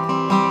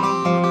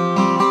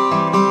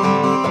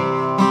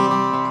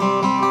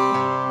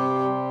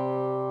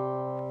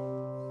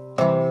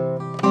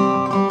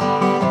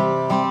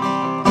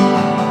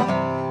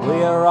 We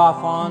are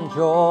off on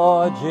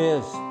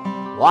Georges,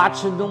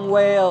 watching the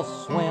whales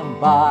swim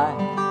by.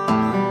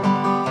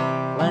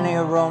 Plenty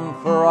of room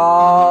for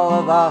all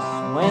of us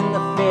when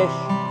the fish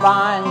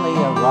finally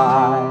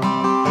arrive.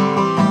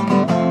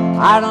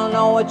 I don't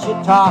know what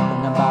you're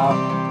talking about,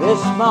 this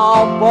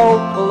small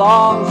boat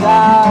belongs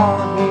out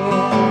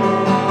here.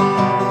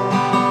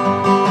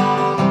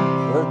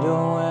 We're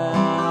doing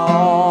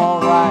all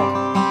right,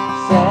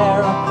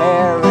 Sarah,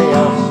 carry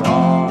us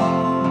on.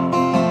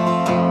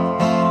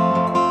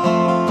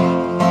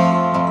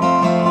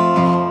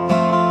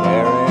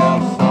 Carry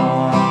us on.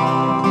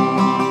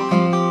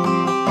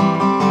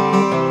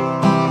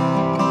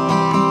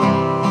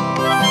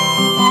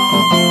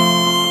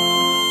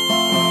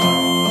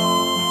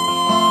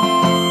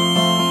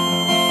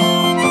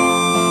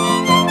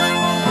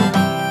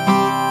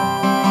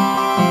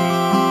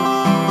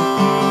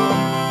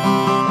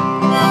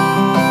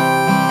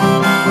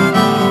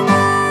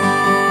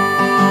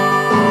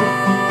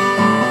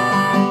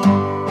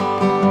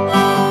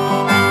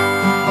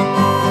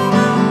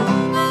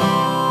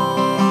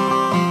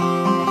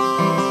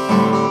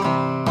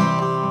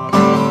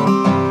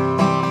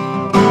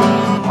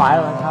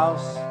 Pilot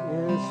house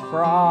is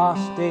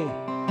frosty,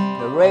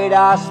 the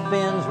radar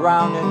spins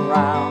round and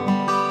round.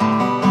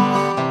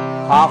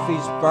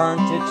 Coffee's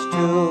burnt, it's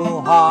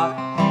too hot,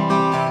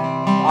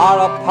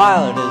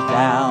 autopilot is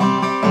down.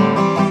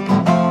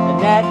 The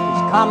net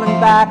is coming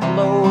back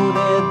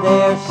loaded,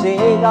 there's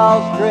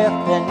seagulls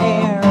drifting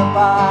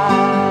nearby.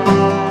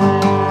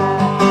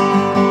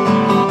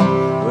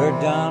 We're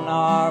done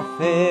our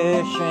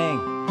fishing,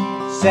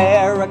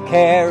 Sarah,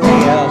 carry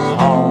us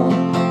home.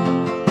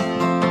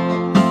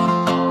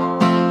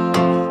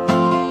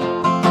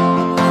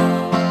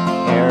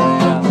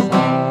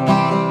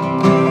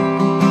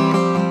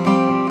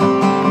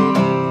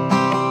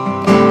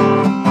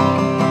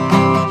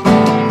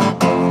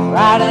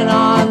 Riding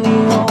on the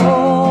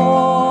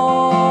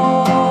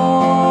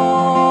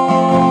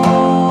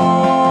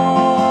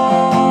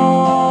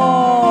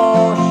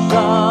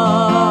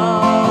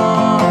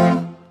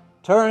ocean,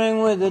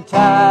 turning with the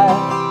tide.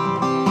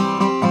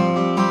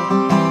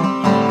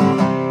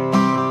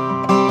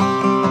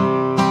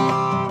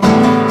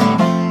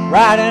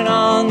 Riding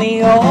on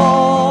the ocean,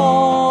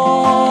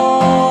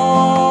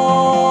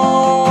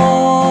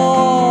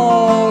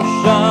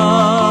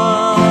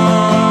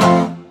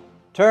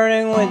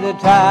 turning with the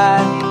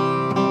tide.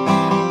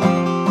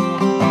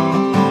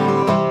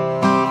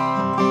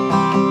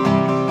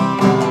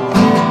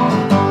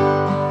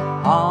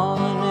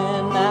 Hauling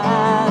in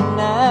that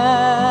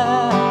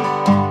net,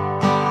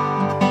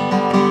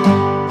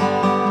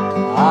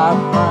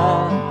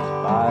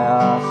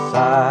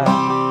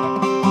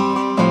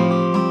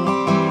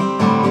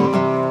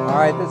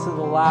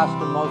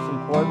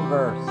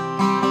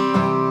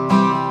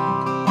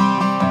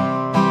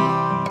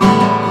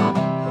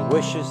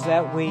 bushes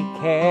that we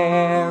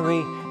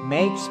carry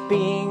makes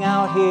being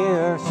out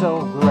here so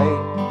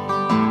great.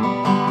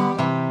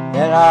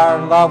 That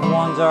our loved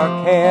ones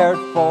are cared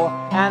for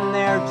and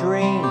their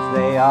dreams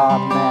they are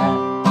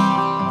met.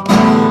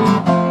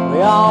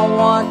 We all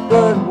want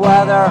good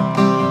weather.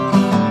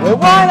 We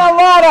want a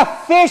lot of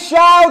fish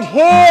out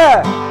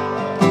here.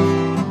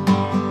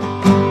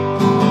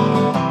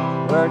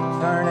 We're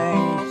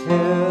turning to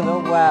the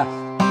west.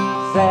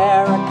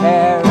 Sarah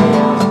Carey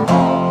is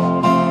home.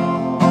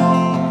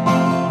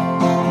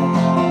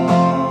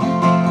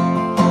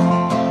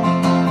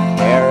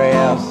 Carey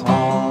is home.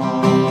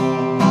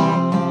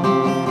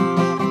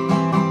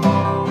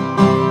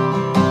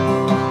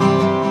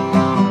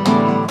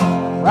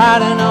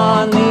 Riding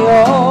on the ocean,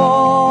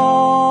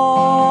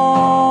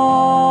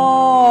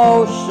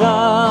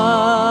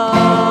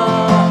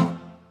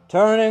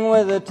 turning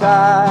with the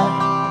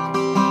tide.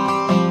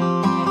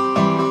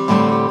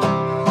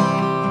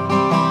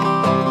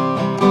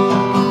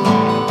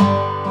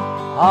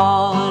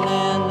 Hauling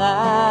in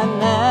that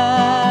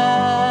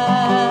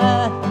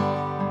net.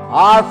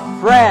 Our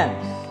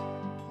friends,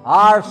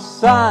 our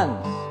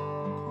sons,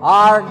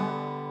 our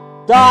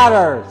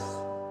daughters,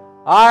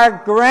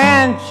 our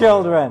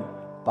grandchildren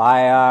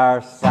by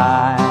our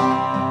side.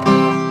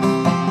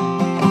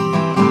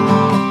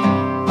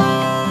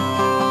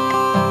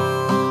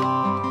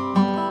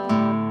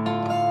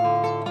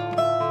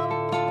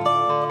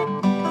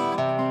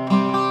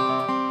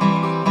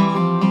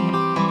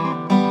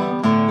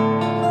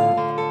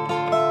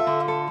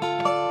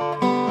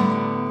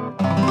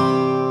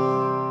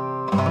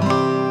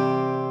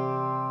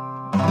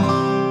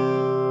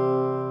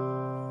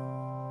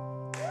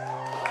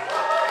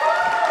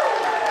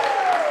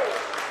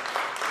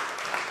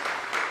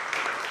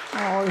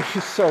 Oh,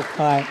 you're so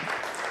kind.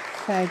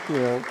 Thank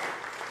you.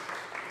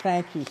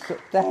 Thank you.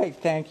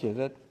 Thank you.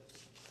 That.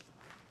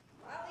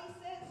 Well, he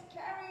says,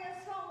 carry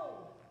us home.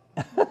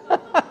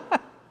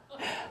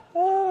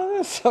 Oh,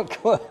 that's so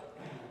good.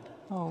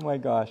 Oh my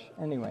gosh.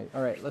 Anyway,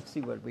 all right. Let's see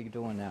what we're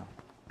doing now.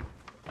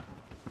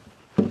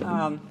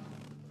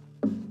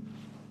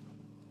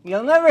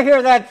 You'll never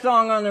hear that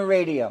song on the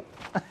radio,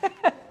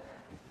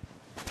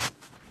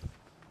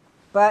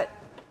 but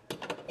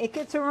it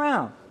gets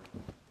around.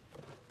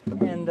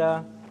 And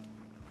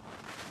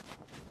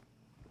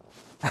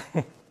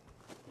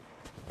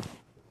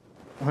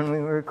when we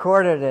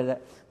recorded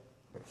it,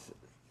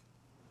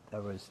 I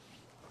was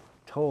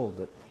told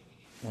that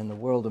in the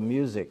world of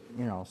music,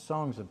 you know,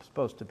 songs are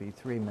supposed to be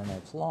 3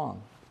 minutes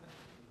long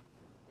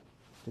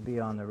to be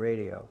on the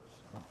radio.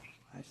 So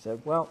I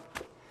said, well,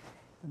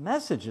 the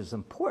message is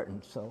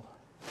important, so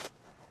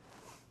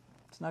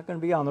it's not going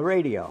to be on the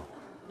radio.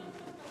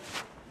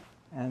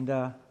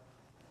 And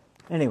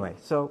anyway,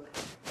 so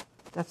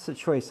that's the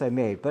choice I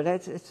made. But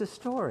it's a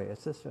story.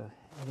 It's just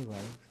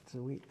anyway.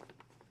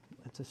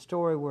 It's a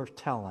story worth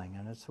telling,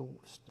 and let's see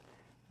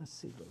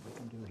what we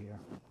can do here.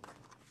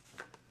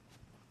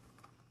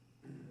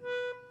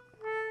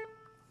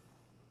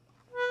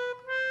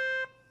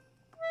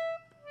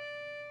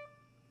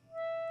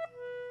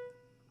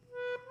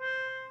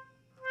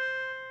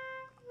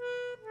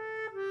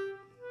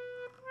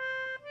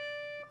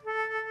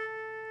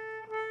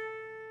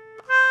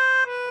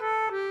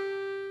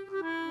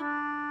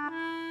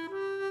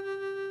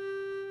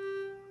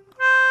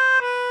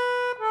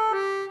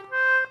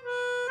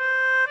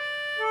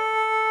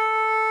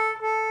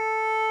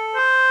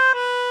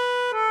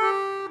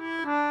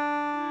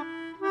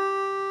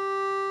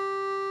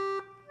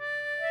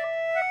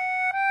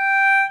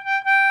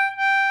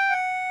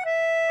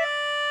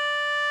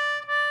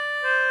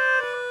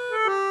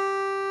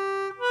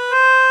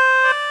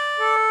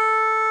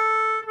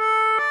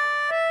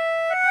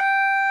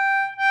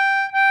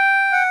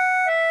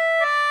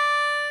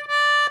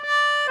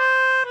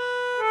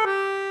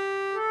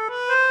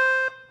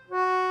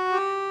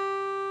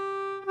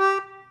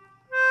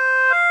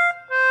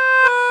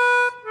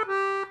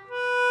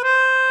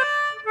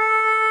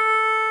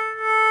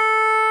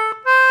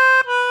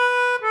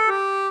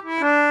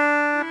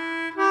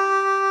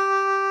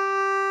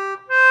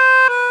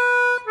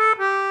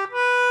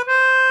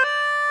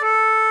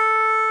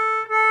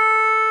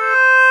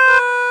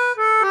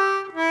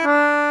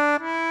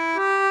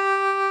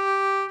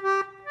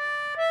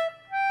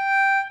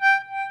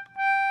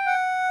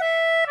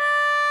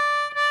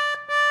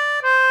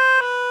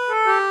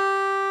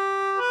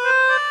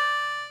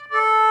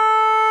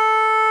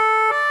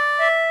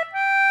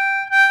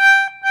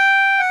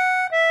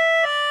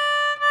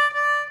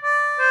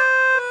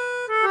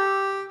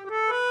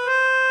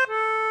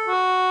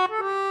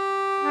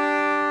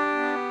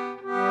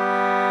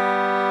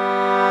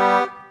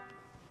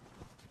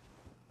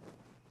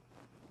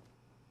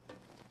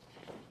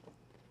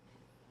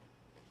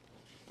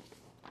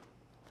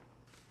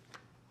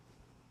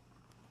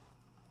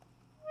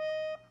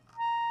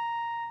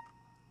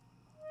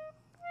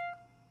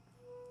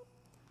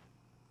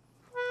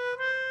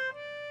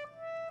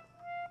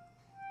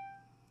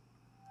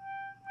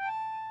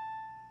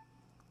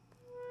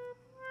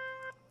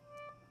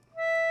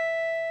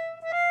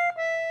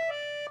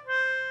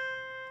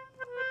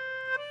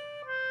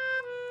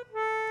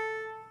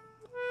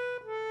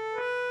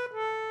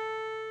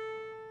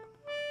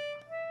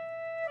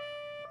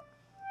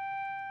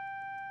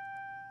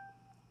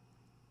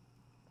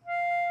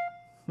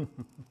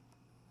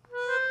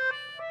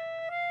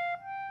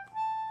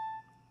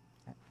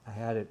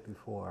 had it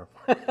before.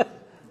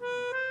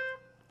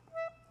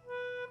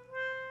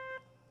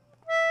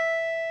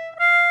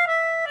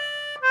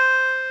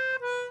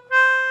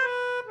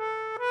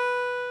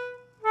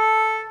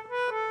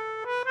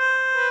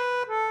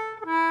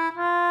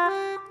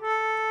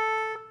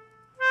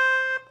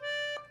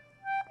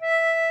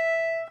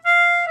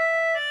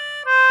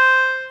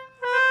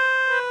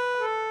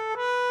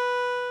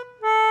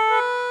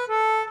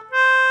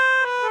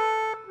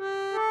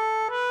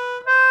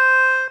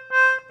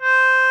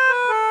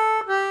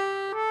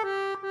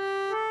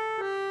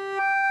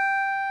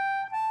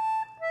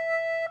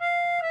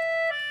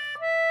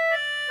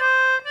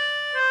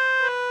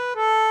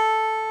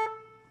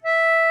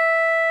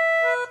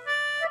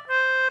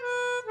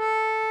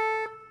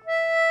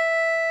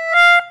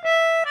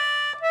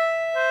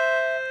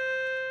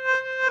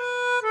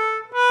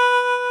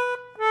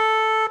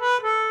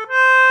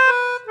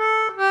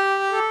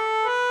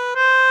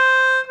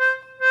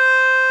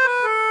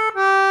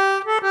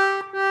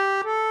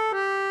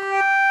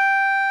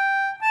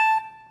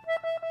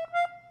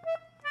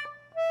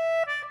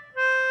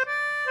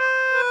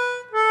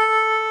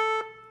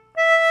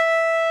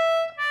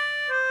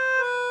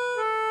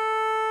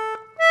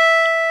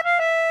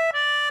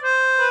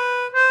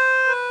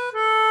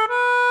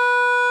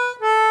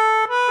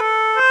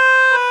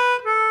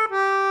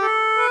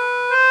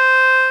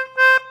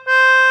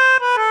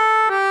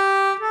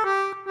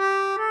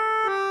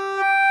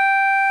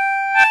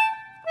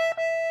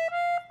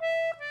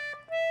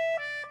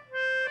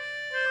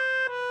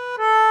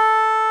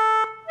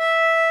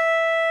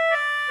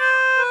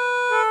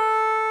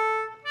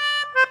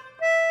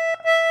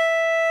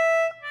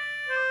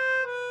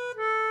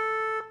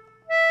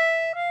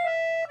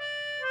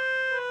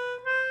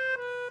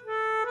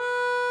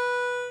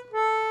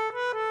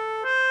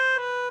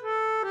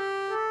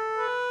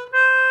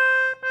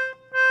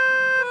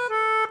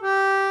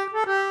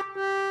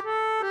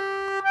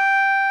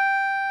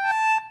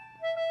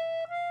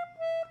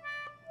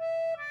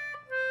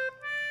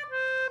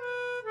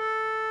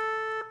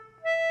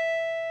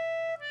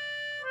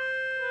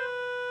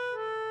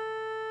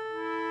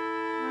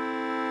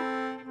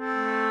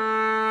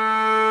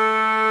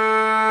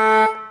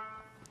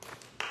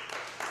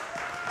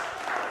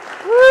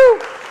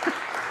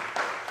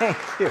 Thank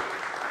you.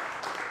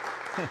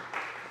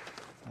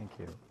 Thank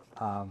you.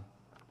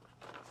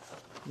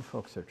 You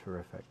folks are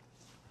terrific.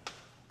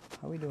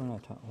 How are we doing on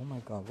time? Oh my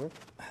God, we're...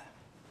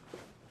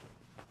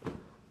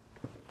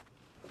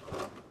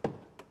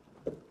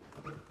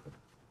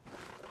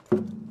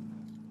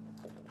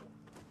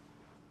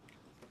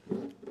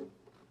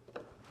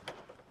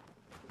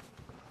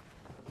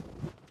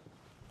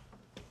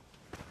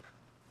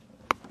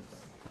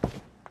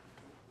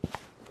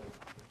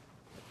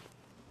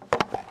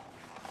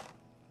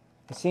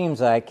 It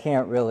seems I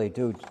can't really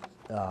do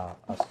a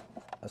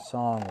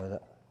song with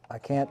I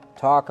can't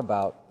talk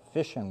about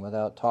fishing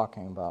without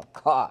talking about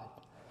cod.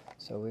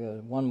 So we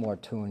have one more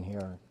tune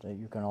here that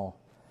you can all,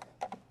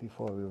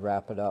 before we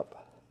wrap it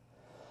up.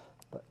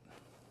 But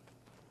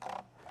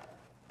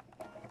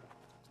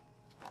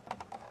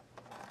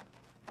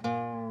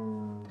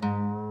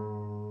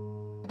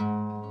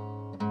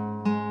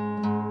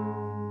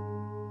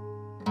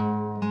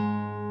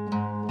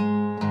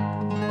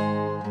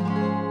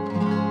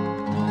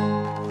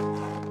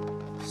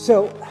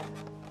so,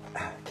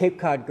 Cape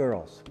Cod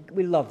Girls.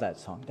 We love that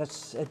song.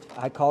 That's it.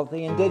 I call it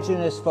the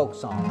indigenous folk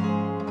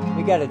song.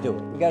 We got to do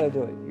it. We got to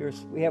do it.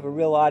 We have a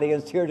real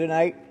audience here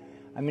tonight.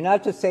 I mean,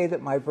 not to say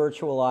that my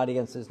virtual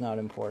audience is not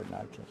important.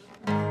 I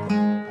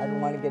don't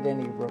want to get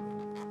any...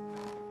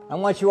 I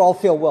want you all to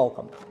feel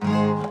welcome.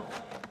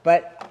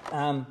 But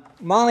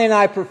Molly and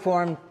I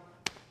performed,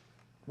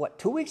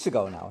 2 weeks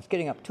ago now? It's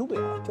getting up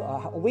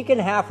a week and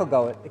a half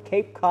ago at the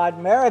Cape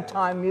Cod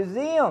Maritime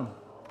Museum.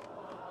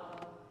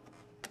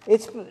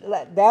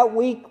 That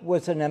week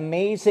was an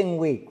amazing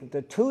week.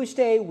 The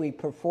Tuesday, we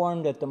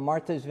performed at the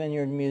Martha's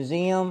Vineyard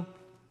Museum.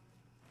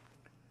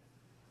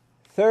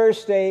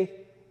 Thursday,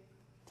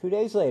 2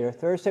 days later,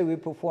 we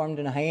performed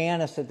in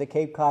Hyannis at the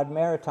Cape Cod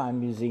Maritime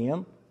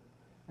Museum.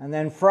 And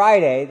then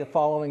Friday, the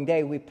following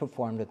day, we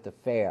performed at the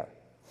fair.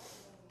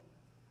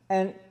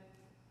 And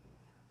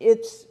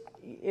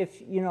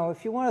if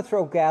you want to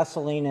throw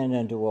gasoline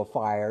into a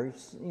fire,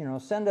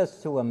 send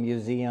us to a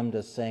museum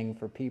to sing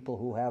for people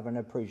who have an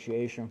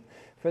appreciation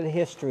for the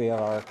history of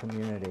our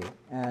community.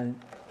 And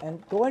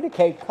going to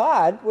Cape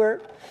Cod, we're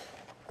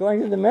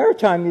going to the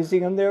Maritime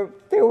Museum.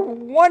 They were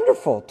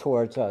wonderful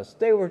towards us.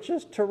 They were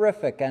just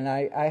terrific. And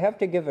I have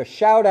to give a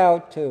shout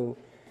out to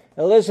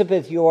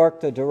Elizabeth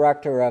York, the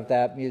director of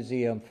that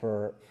museum,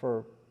 for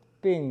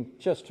being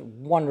just a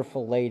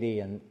wonderful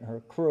lady, and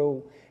her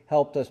crew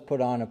helped us put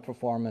on a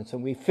performance,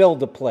 and we filled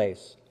the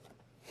place.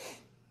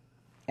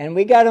 And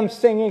we got them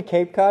singing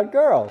Cape Cod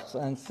Girls,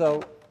 and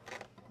so,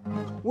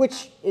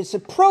 which is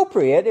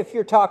appropriate if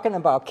you're talking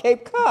about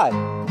Cape Cod.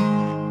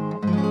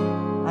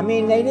 I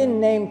mean, they didn't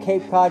name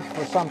Cape Cod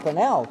for something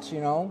else,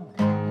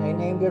 They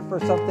named it for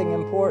something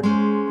important.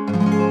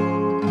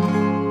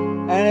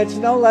 And it's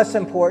no less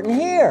important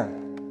here,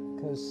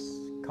 because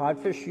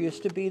codfish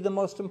used to be the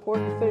most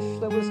important fish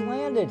that was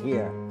landed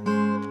here.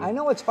 I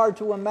know it's hard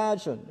to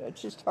imagine.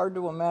 It's just hard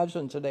to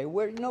imagine today.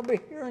 Where nobody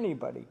hear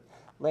anybody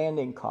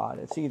landing cod.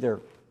 It's either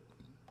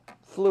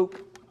fluke,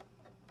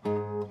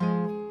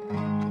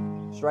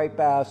 striped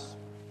bass,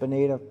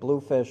 bonita,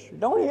 bluefish. You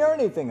don't hear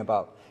anything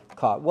about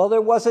cod. Well,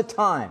 there was a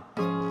time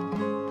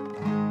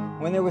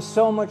when there was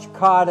so much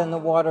cod in the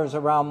waters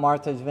around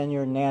Martha's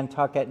Vineyard,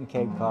 Nantucket, and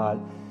Cape Cod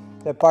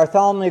that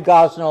Bartholomew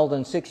Gosnold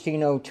in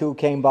 1602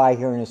 came by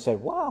here and he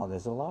said, wow,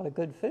 there's a lot of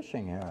good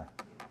fishing here.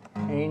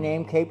 And he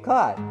named Cape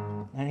Cod.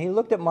 And he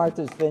looked at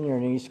Martha's Vineyard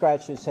and he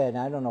scratched his head, and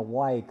I don't know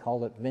why he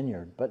called it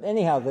vineyard. But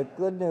anyhow, the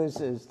good news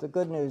is that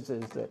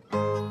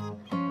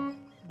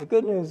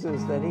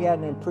he had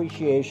an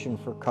appreciation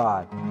for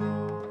cod.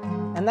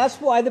 And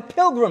that's why the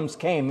Pilgrims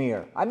came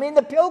here. I mean,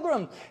 the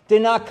Pilgrims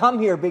did not come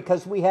here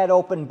because we had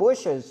open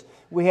bushes,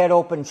 we had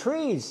open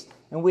trees,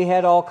 and we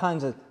had all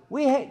kinds of...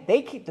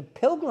 The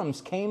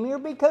Pilgrims came here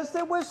because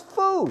there was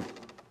food.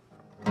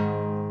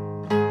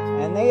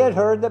 And they had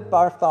heard that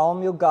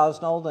Bartholomew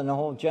Gosnold and the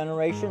whole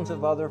generations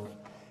of other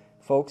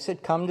folks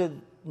had come to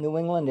New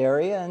England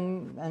area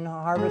and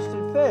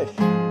harvested fish.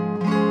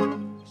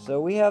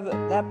 So we have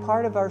that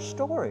part of our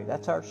story.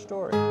 That's our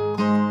story.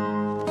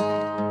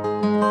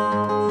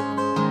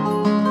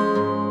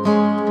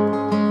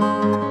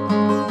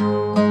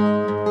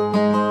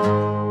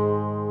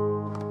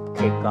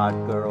 Cape Cod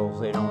girls,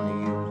 they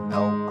don't use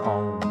no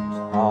combs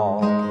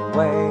all the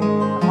way,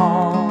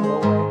 all the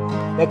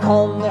way. They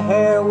comb the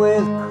hair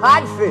with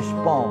codfish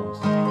bones,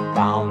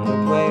 bound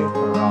away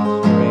for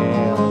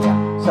Australia.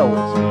 So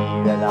it's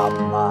heated up,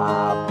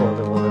 my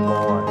bully boy,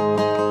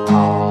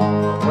 all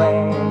the way,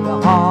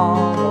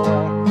 all the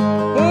way.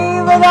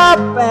 Heave it up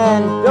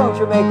and don't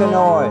you make a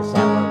noise, and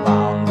we're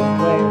bound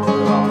away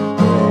for Australia.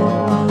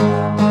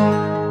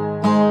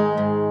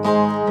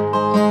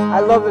 I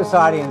love this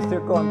audience.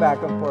 They're going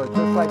back and forth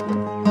just like this.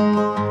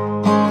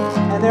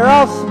 And they're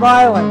all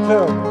smiling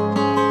too.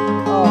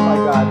 Oh my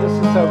God, this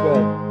is so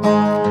good.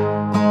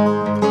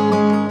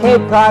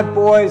 Cape Cod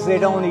boys, they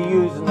don't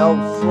use no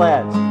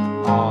sleds.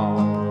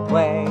 All the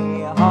way,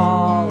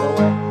 all the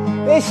way.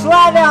 They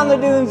slide down the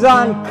dunes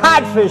on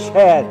codfish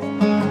heads,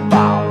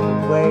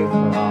 bound away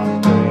from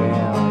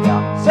Australia.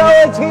 So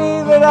it's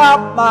heave it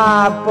up,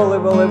 my bully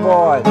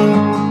boys.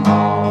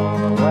 All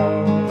the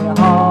way,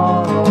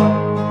 all the way.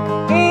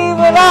 Heave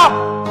it up,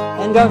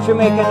 and don't you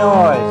make a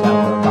noise,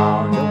 and we're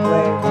bound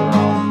away from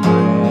Australia.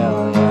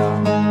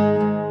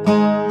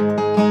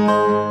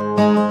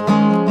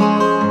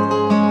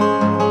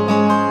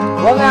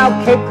 Well, now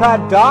Cape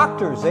Cod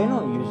doctors, they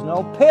don't use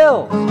no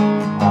pills.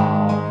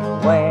 All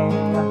the way,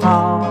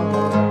 all the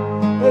way.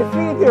 They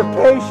feed their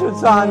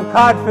patients on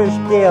codfish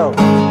gills,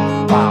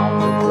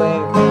 bound away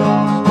from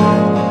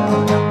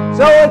Australia.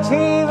 So it's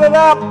heave it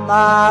up,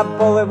 my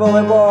bully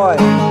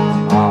boys.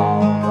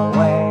 All the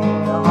way,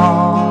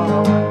 all the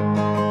way.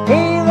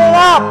 Heave it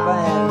up,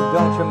 and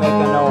don't you make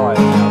a noise.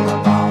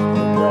 We're bound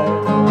away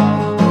from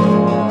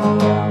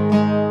Australia.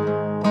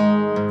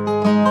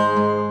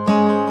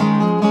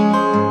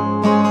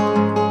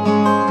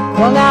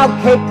 Well, now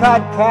Cape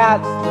Cod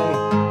cats, they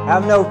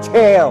have no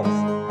tails.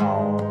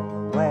 All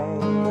the way,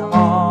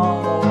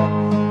 all the way.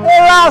 They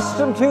lost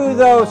them to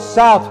those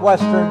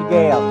southwestern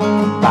gales,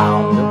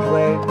 bound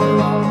away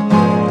from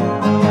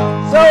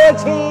Australia. So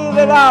it's heave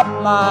it up,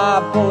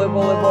 my bully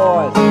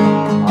boys.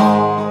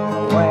 All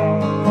the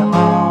way,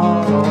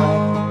 all the way.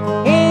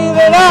 Heave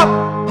it up,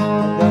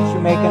 and don't you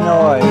make a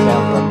noise,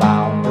 and we're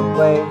bound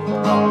away for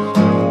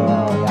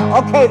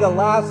Australia. Okay, the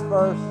last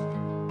verse,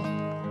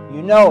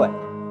 you know it,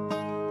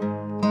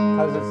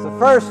 because it's the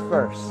first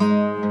verse.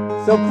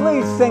 So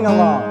please sing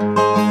along.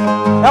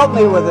 Help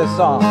me with this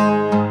song.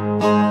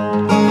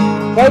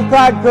 Cape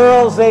Cod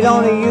girls, they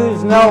don't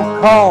use no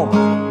comb.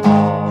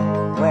 All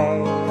the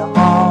way,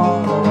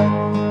 all the way.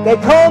 They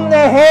comb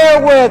their hair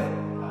with,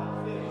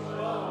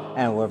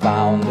 and we're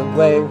bound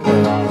away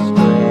for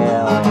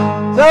Australia.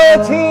 So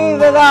it's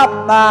heave it up,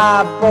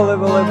 my bully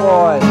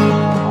boys.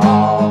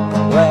 All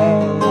the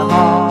way,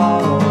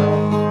 all the way.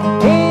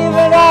 Heave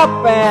it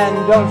up,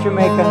 and don't you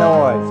make a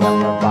noise,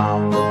 and we're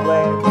bound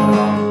away for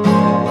Australia.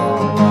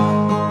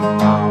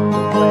 Bound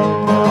away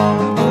for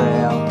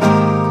Australia.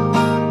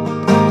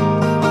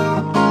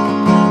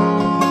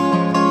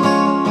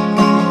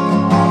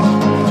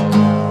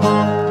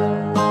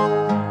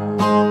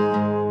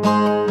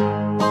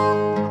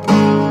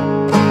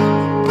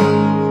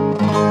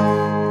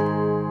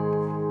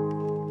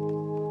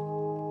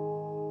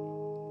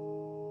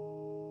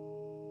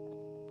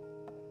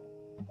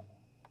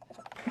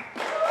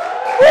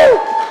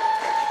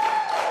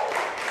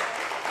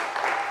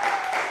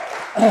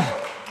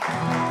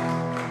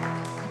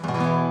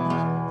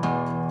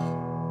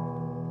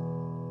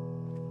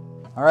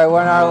 All right,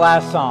 we're in our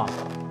last song.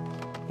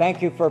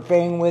 Thank you for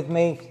being with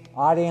me.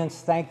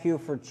 Audience, thank you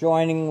for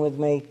joining with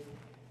me.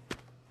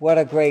 What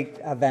a great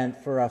event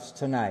for us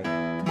tonight.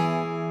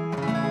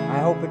 I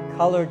hope it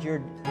colored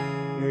your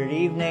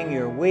evening,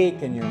 your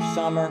week, and your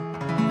summer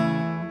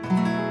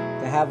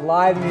to have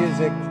live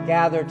music,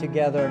 gather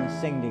together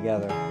and sing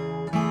together.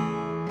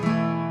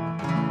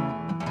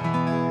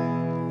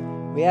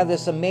 We have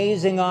this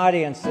amazing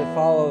audience that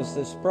follows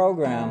this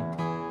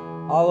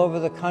program all over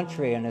the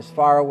country and as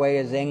far away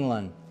as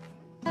England.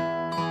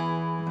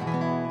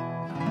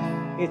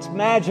 It's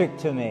magic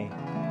to me.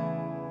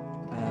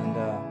 And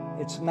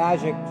it's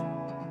magic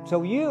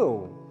to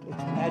you.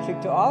 It's magic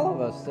to all of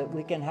us that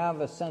we can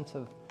have a sense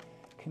of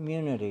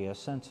community, a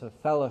sense of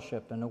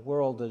fellowship in a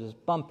world that is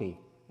bumpy.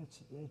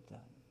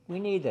 We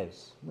need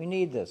this. We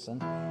need this.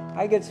 And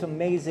I get some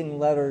amazing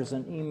letters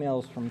and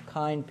emails from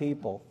kind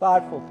people,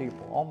 thoughtful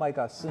people, oh my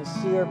gosh,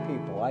 sincere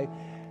people.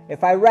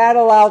 If I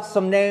rattle out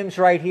some names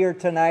right here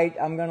tonight,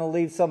 I'm going to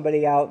leave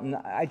somebody out, and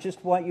I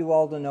just want you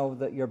all to know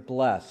that you're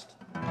blessed.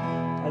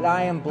 And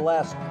I am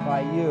blessed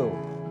by you.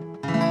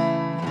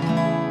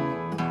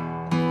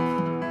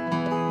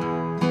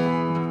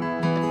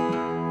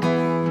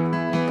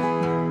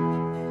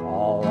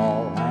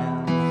 All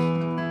hands,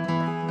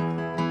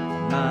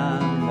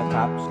 man the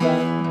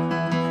capstan,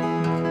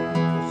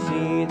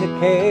 see the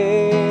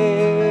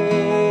cable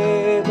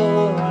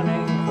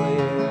running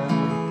clear.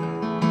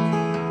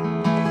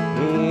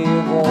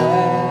 Heave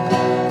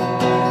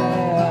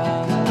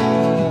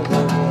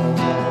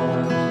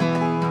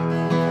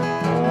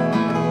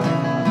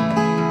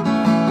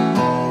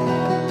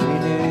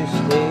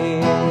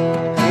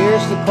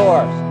Here's the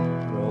chorus.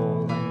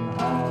 Rolling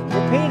home.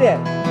 Repeat it.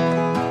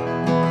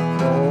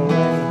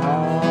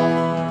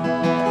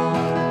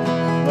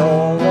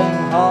 Rolling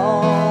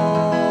home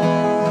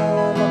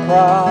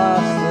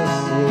across the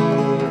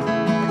sea.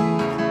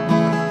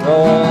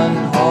 Rolling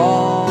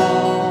home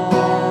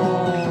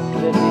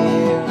to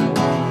dear New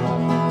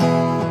England.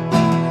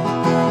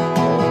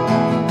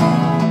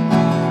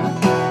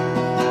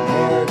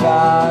 Dear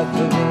God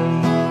to me,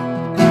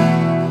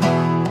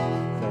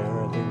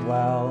 fairly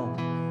well.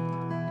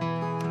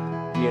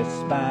 Your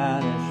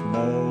Spanish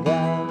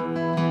maidens,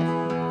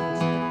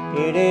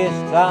 it is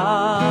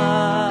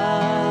time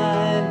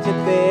to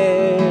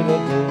bid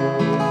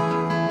adieu.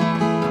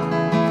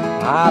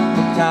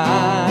 Happy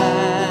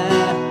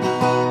time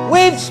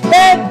we've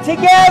spent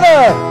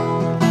together,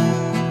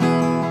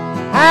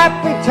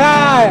 happy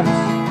times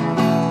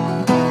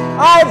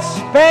I've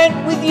spent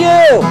with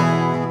you.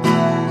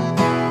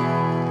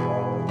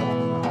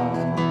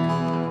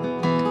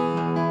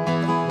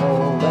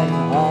 Rolling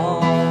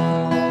home.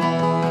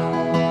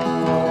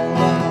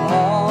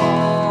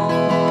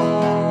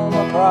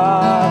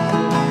 Across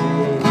the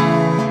sea,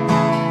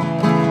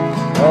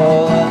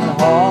 rolling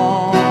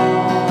home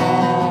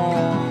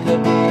to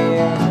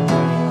dear New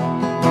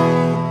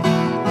England,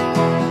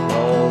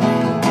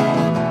 rolling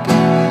home,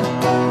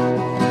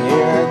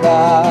 dear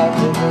God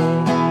to me.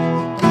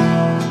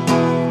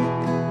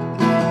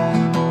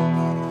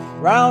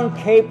 Round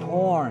Cape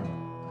Horn,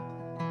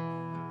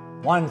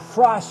 one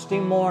frosty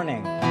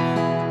morning,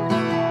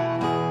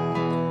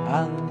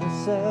 and the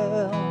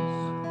sails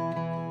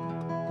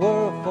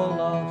were full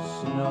of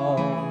snow.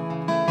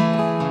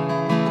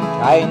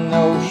 Tighten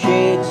those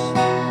sheets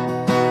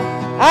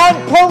and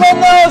pull in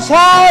those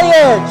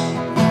halyards.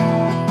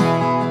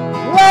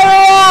 Let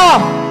her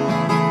off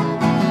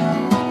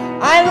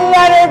and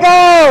let her go.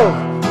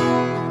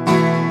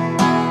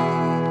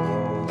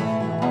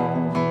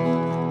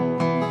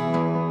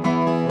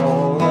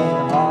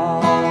 Rolling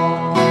home,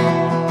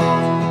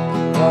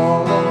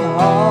 rolling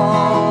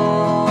home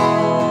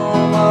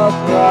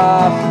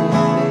across the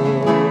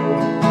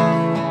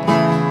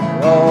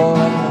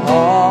rolling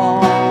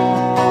home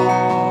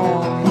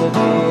to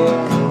dear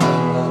New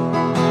England,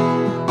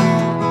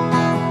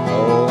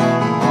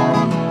 rolling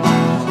home,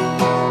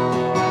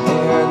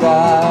 dear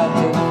God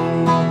to me.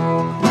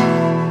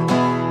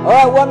 All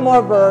right, one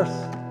more verse.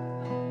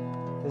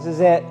 This is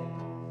it.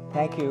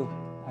 Thank you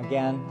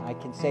again. I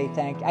can't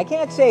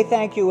say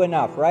thank you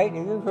enough, right?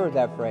 You've heard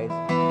that phrase.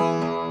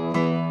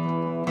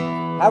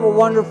 Have a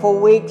wonderful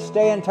week.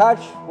 Stay in touch.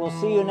 We'll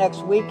see you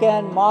next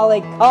weekend.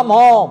 Molly, come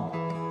home.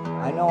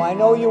 I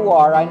know you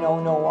are. I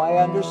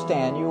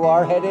understand. You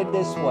are headed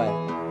this way.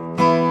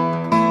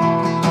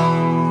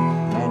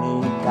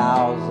 Many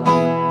thousand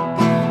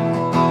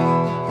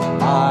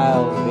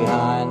miles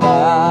behind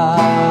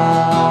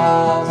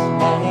us.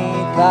 Many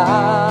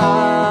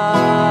thousand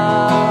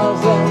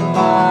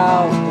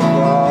miles to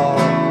go.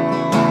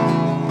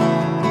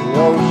 The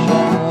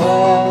ocean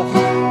lifts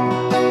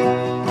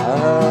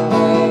her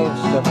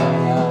waves to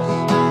bring us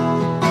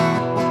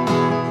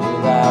to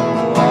that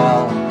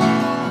well.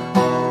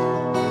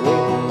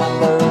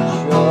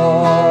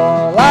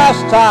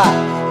 Last time.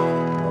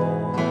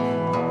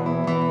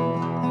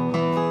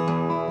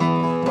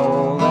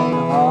 Rolling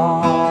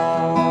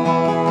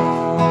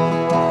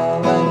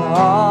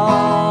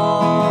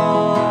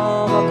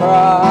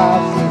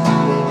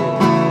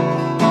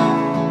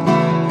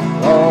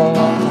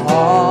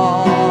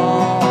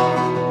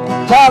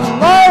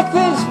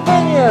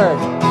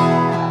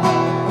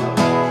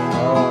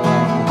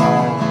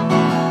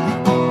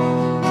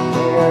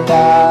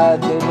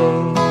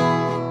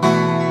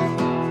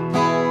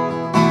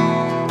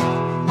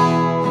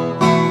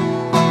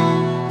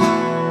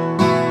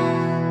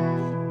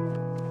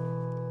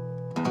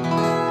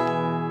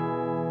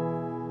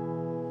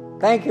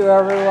Thank you,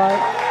 everyone.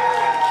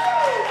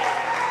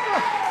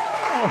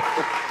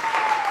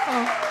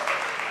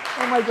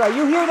 Oh my God.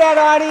 You hear that,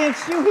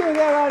 audience? You hear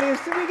that, audience?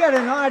 We got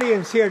an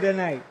audience here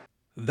tonight.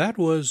 That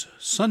was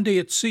Sunday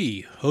at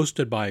Sea,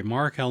 hosted by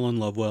Mark Allen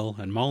Lovewell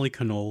and Molly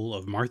Knoll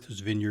of Martha's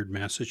Vineyard,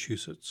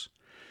 Massachusetts.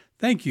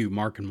 Thank you,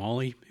 Mark and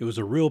Molly. It was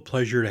a real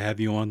pleasure to have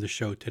you on the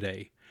show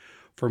today.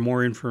 For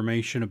more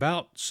information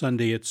about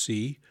Sunday at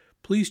Sea,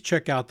 please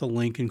check out the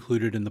link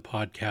included in the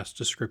podcast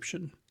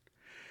description.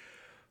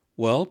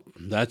 Well,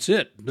 that's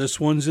it. This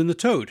one's in the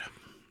tote.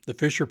 The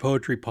Fisher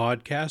Poetry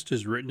Podcast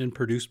is written and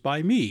produced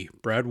by me,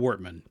 Brad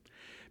Wortman.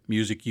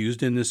 Music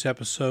used in this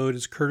episode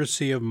is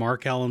courtesy of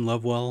Mark Allen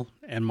Lovewell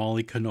and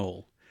Molly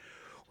Knoll.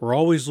 We're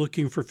always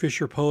looking for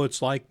Fisher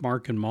poets like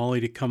Mark and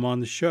Molly to come on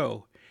the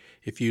show.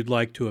 If you'd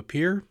like to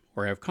appear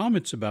or have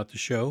comments about the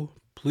show,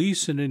 please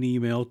send an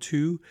email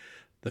to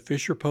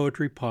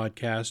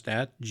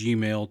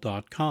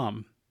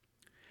thefisherpoetrypodcast@gmail.com.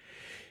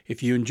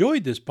 If you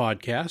enjoyed this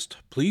podcast,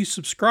 please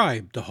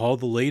subscribe to haul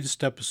the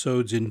latest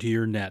episodes into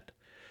your net.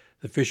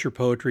 The Fisher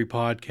Poetry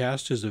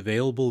Podcast is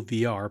available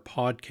via our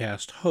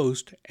podcast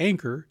host,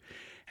 Anchor,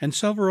 and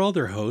several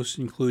other hosts,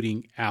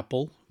 including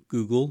Apple,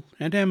 Google,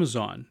 and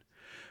Amazon.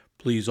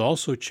 Please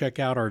also check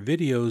out our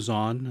videos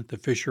on the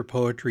Fisher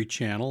Poetry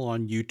channel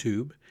on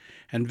YouTube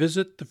and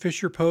visit the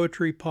Fisher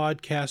Poetry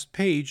Podcast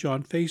page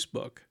on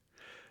Facebook.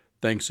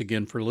 Thanks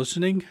again for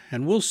listening,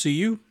 and we'll see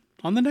you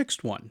on the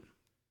next one.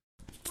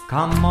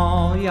 Come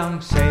all young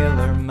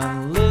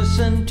sailormen,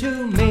 listen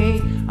to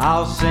me.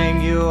 I'll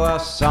sing you a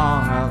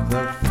song of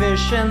the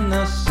fish in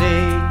the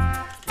sea.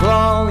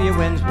 Blow, ye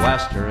winds,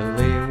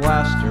 westerly,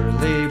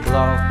 westerly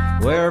blow.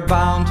 We're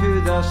bound to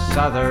the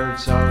southward,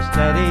 so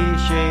steady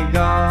she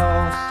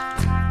goes.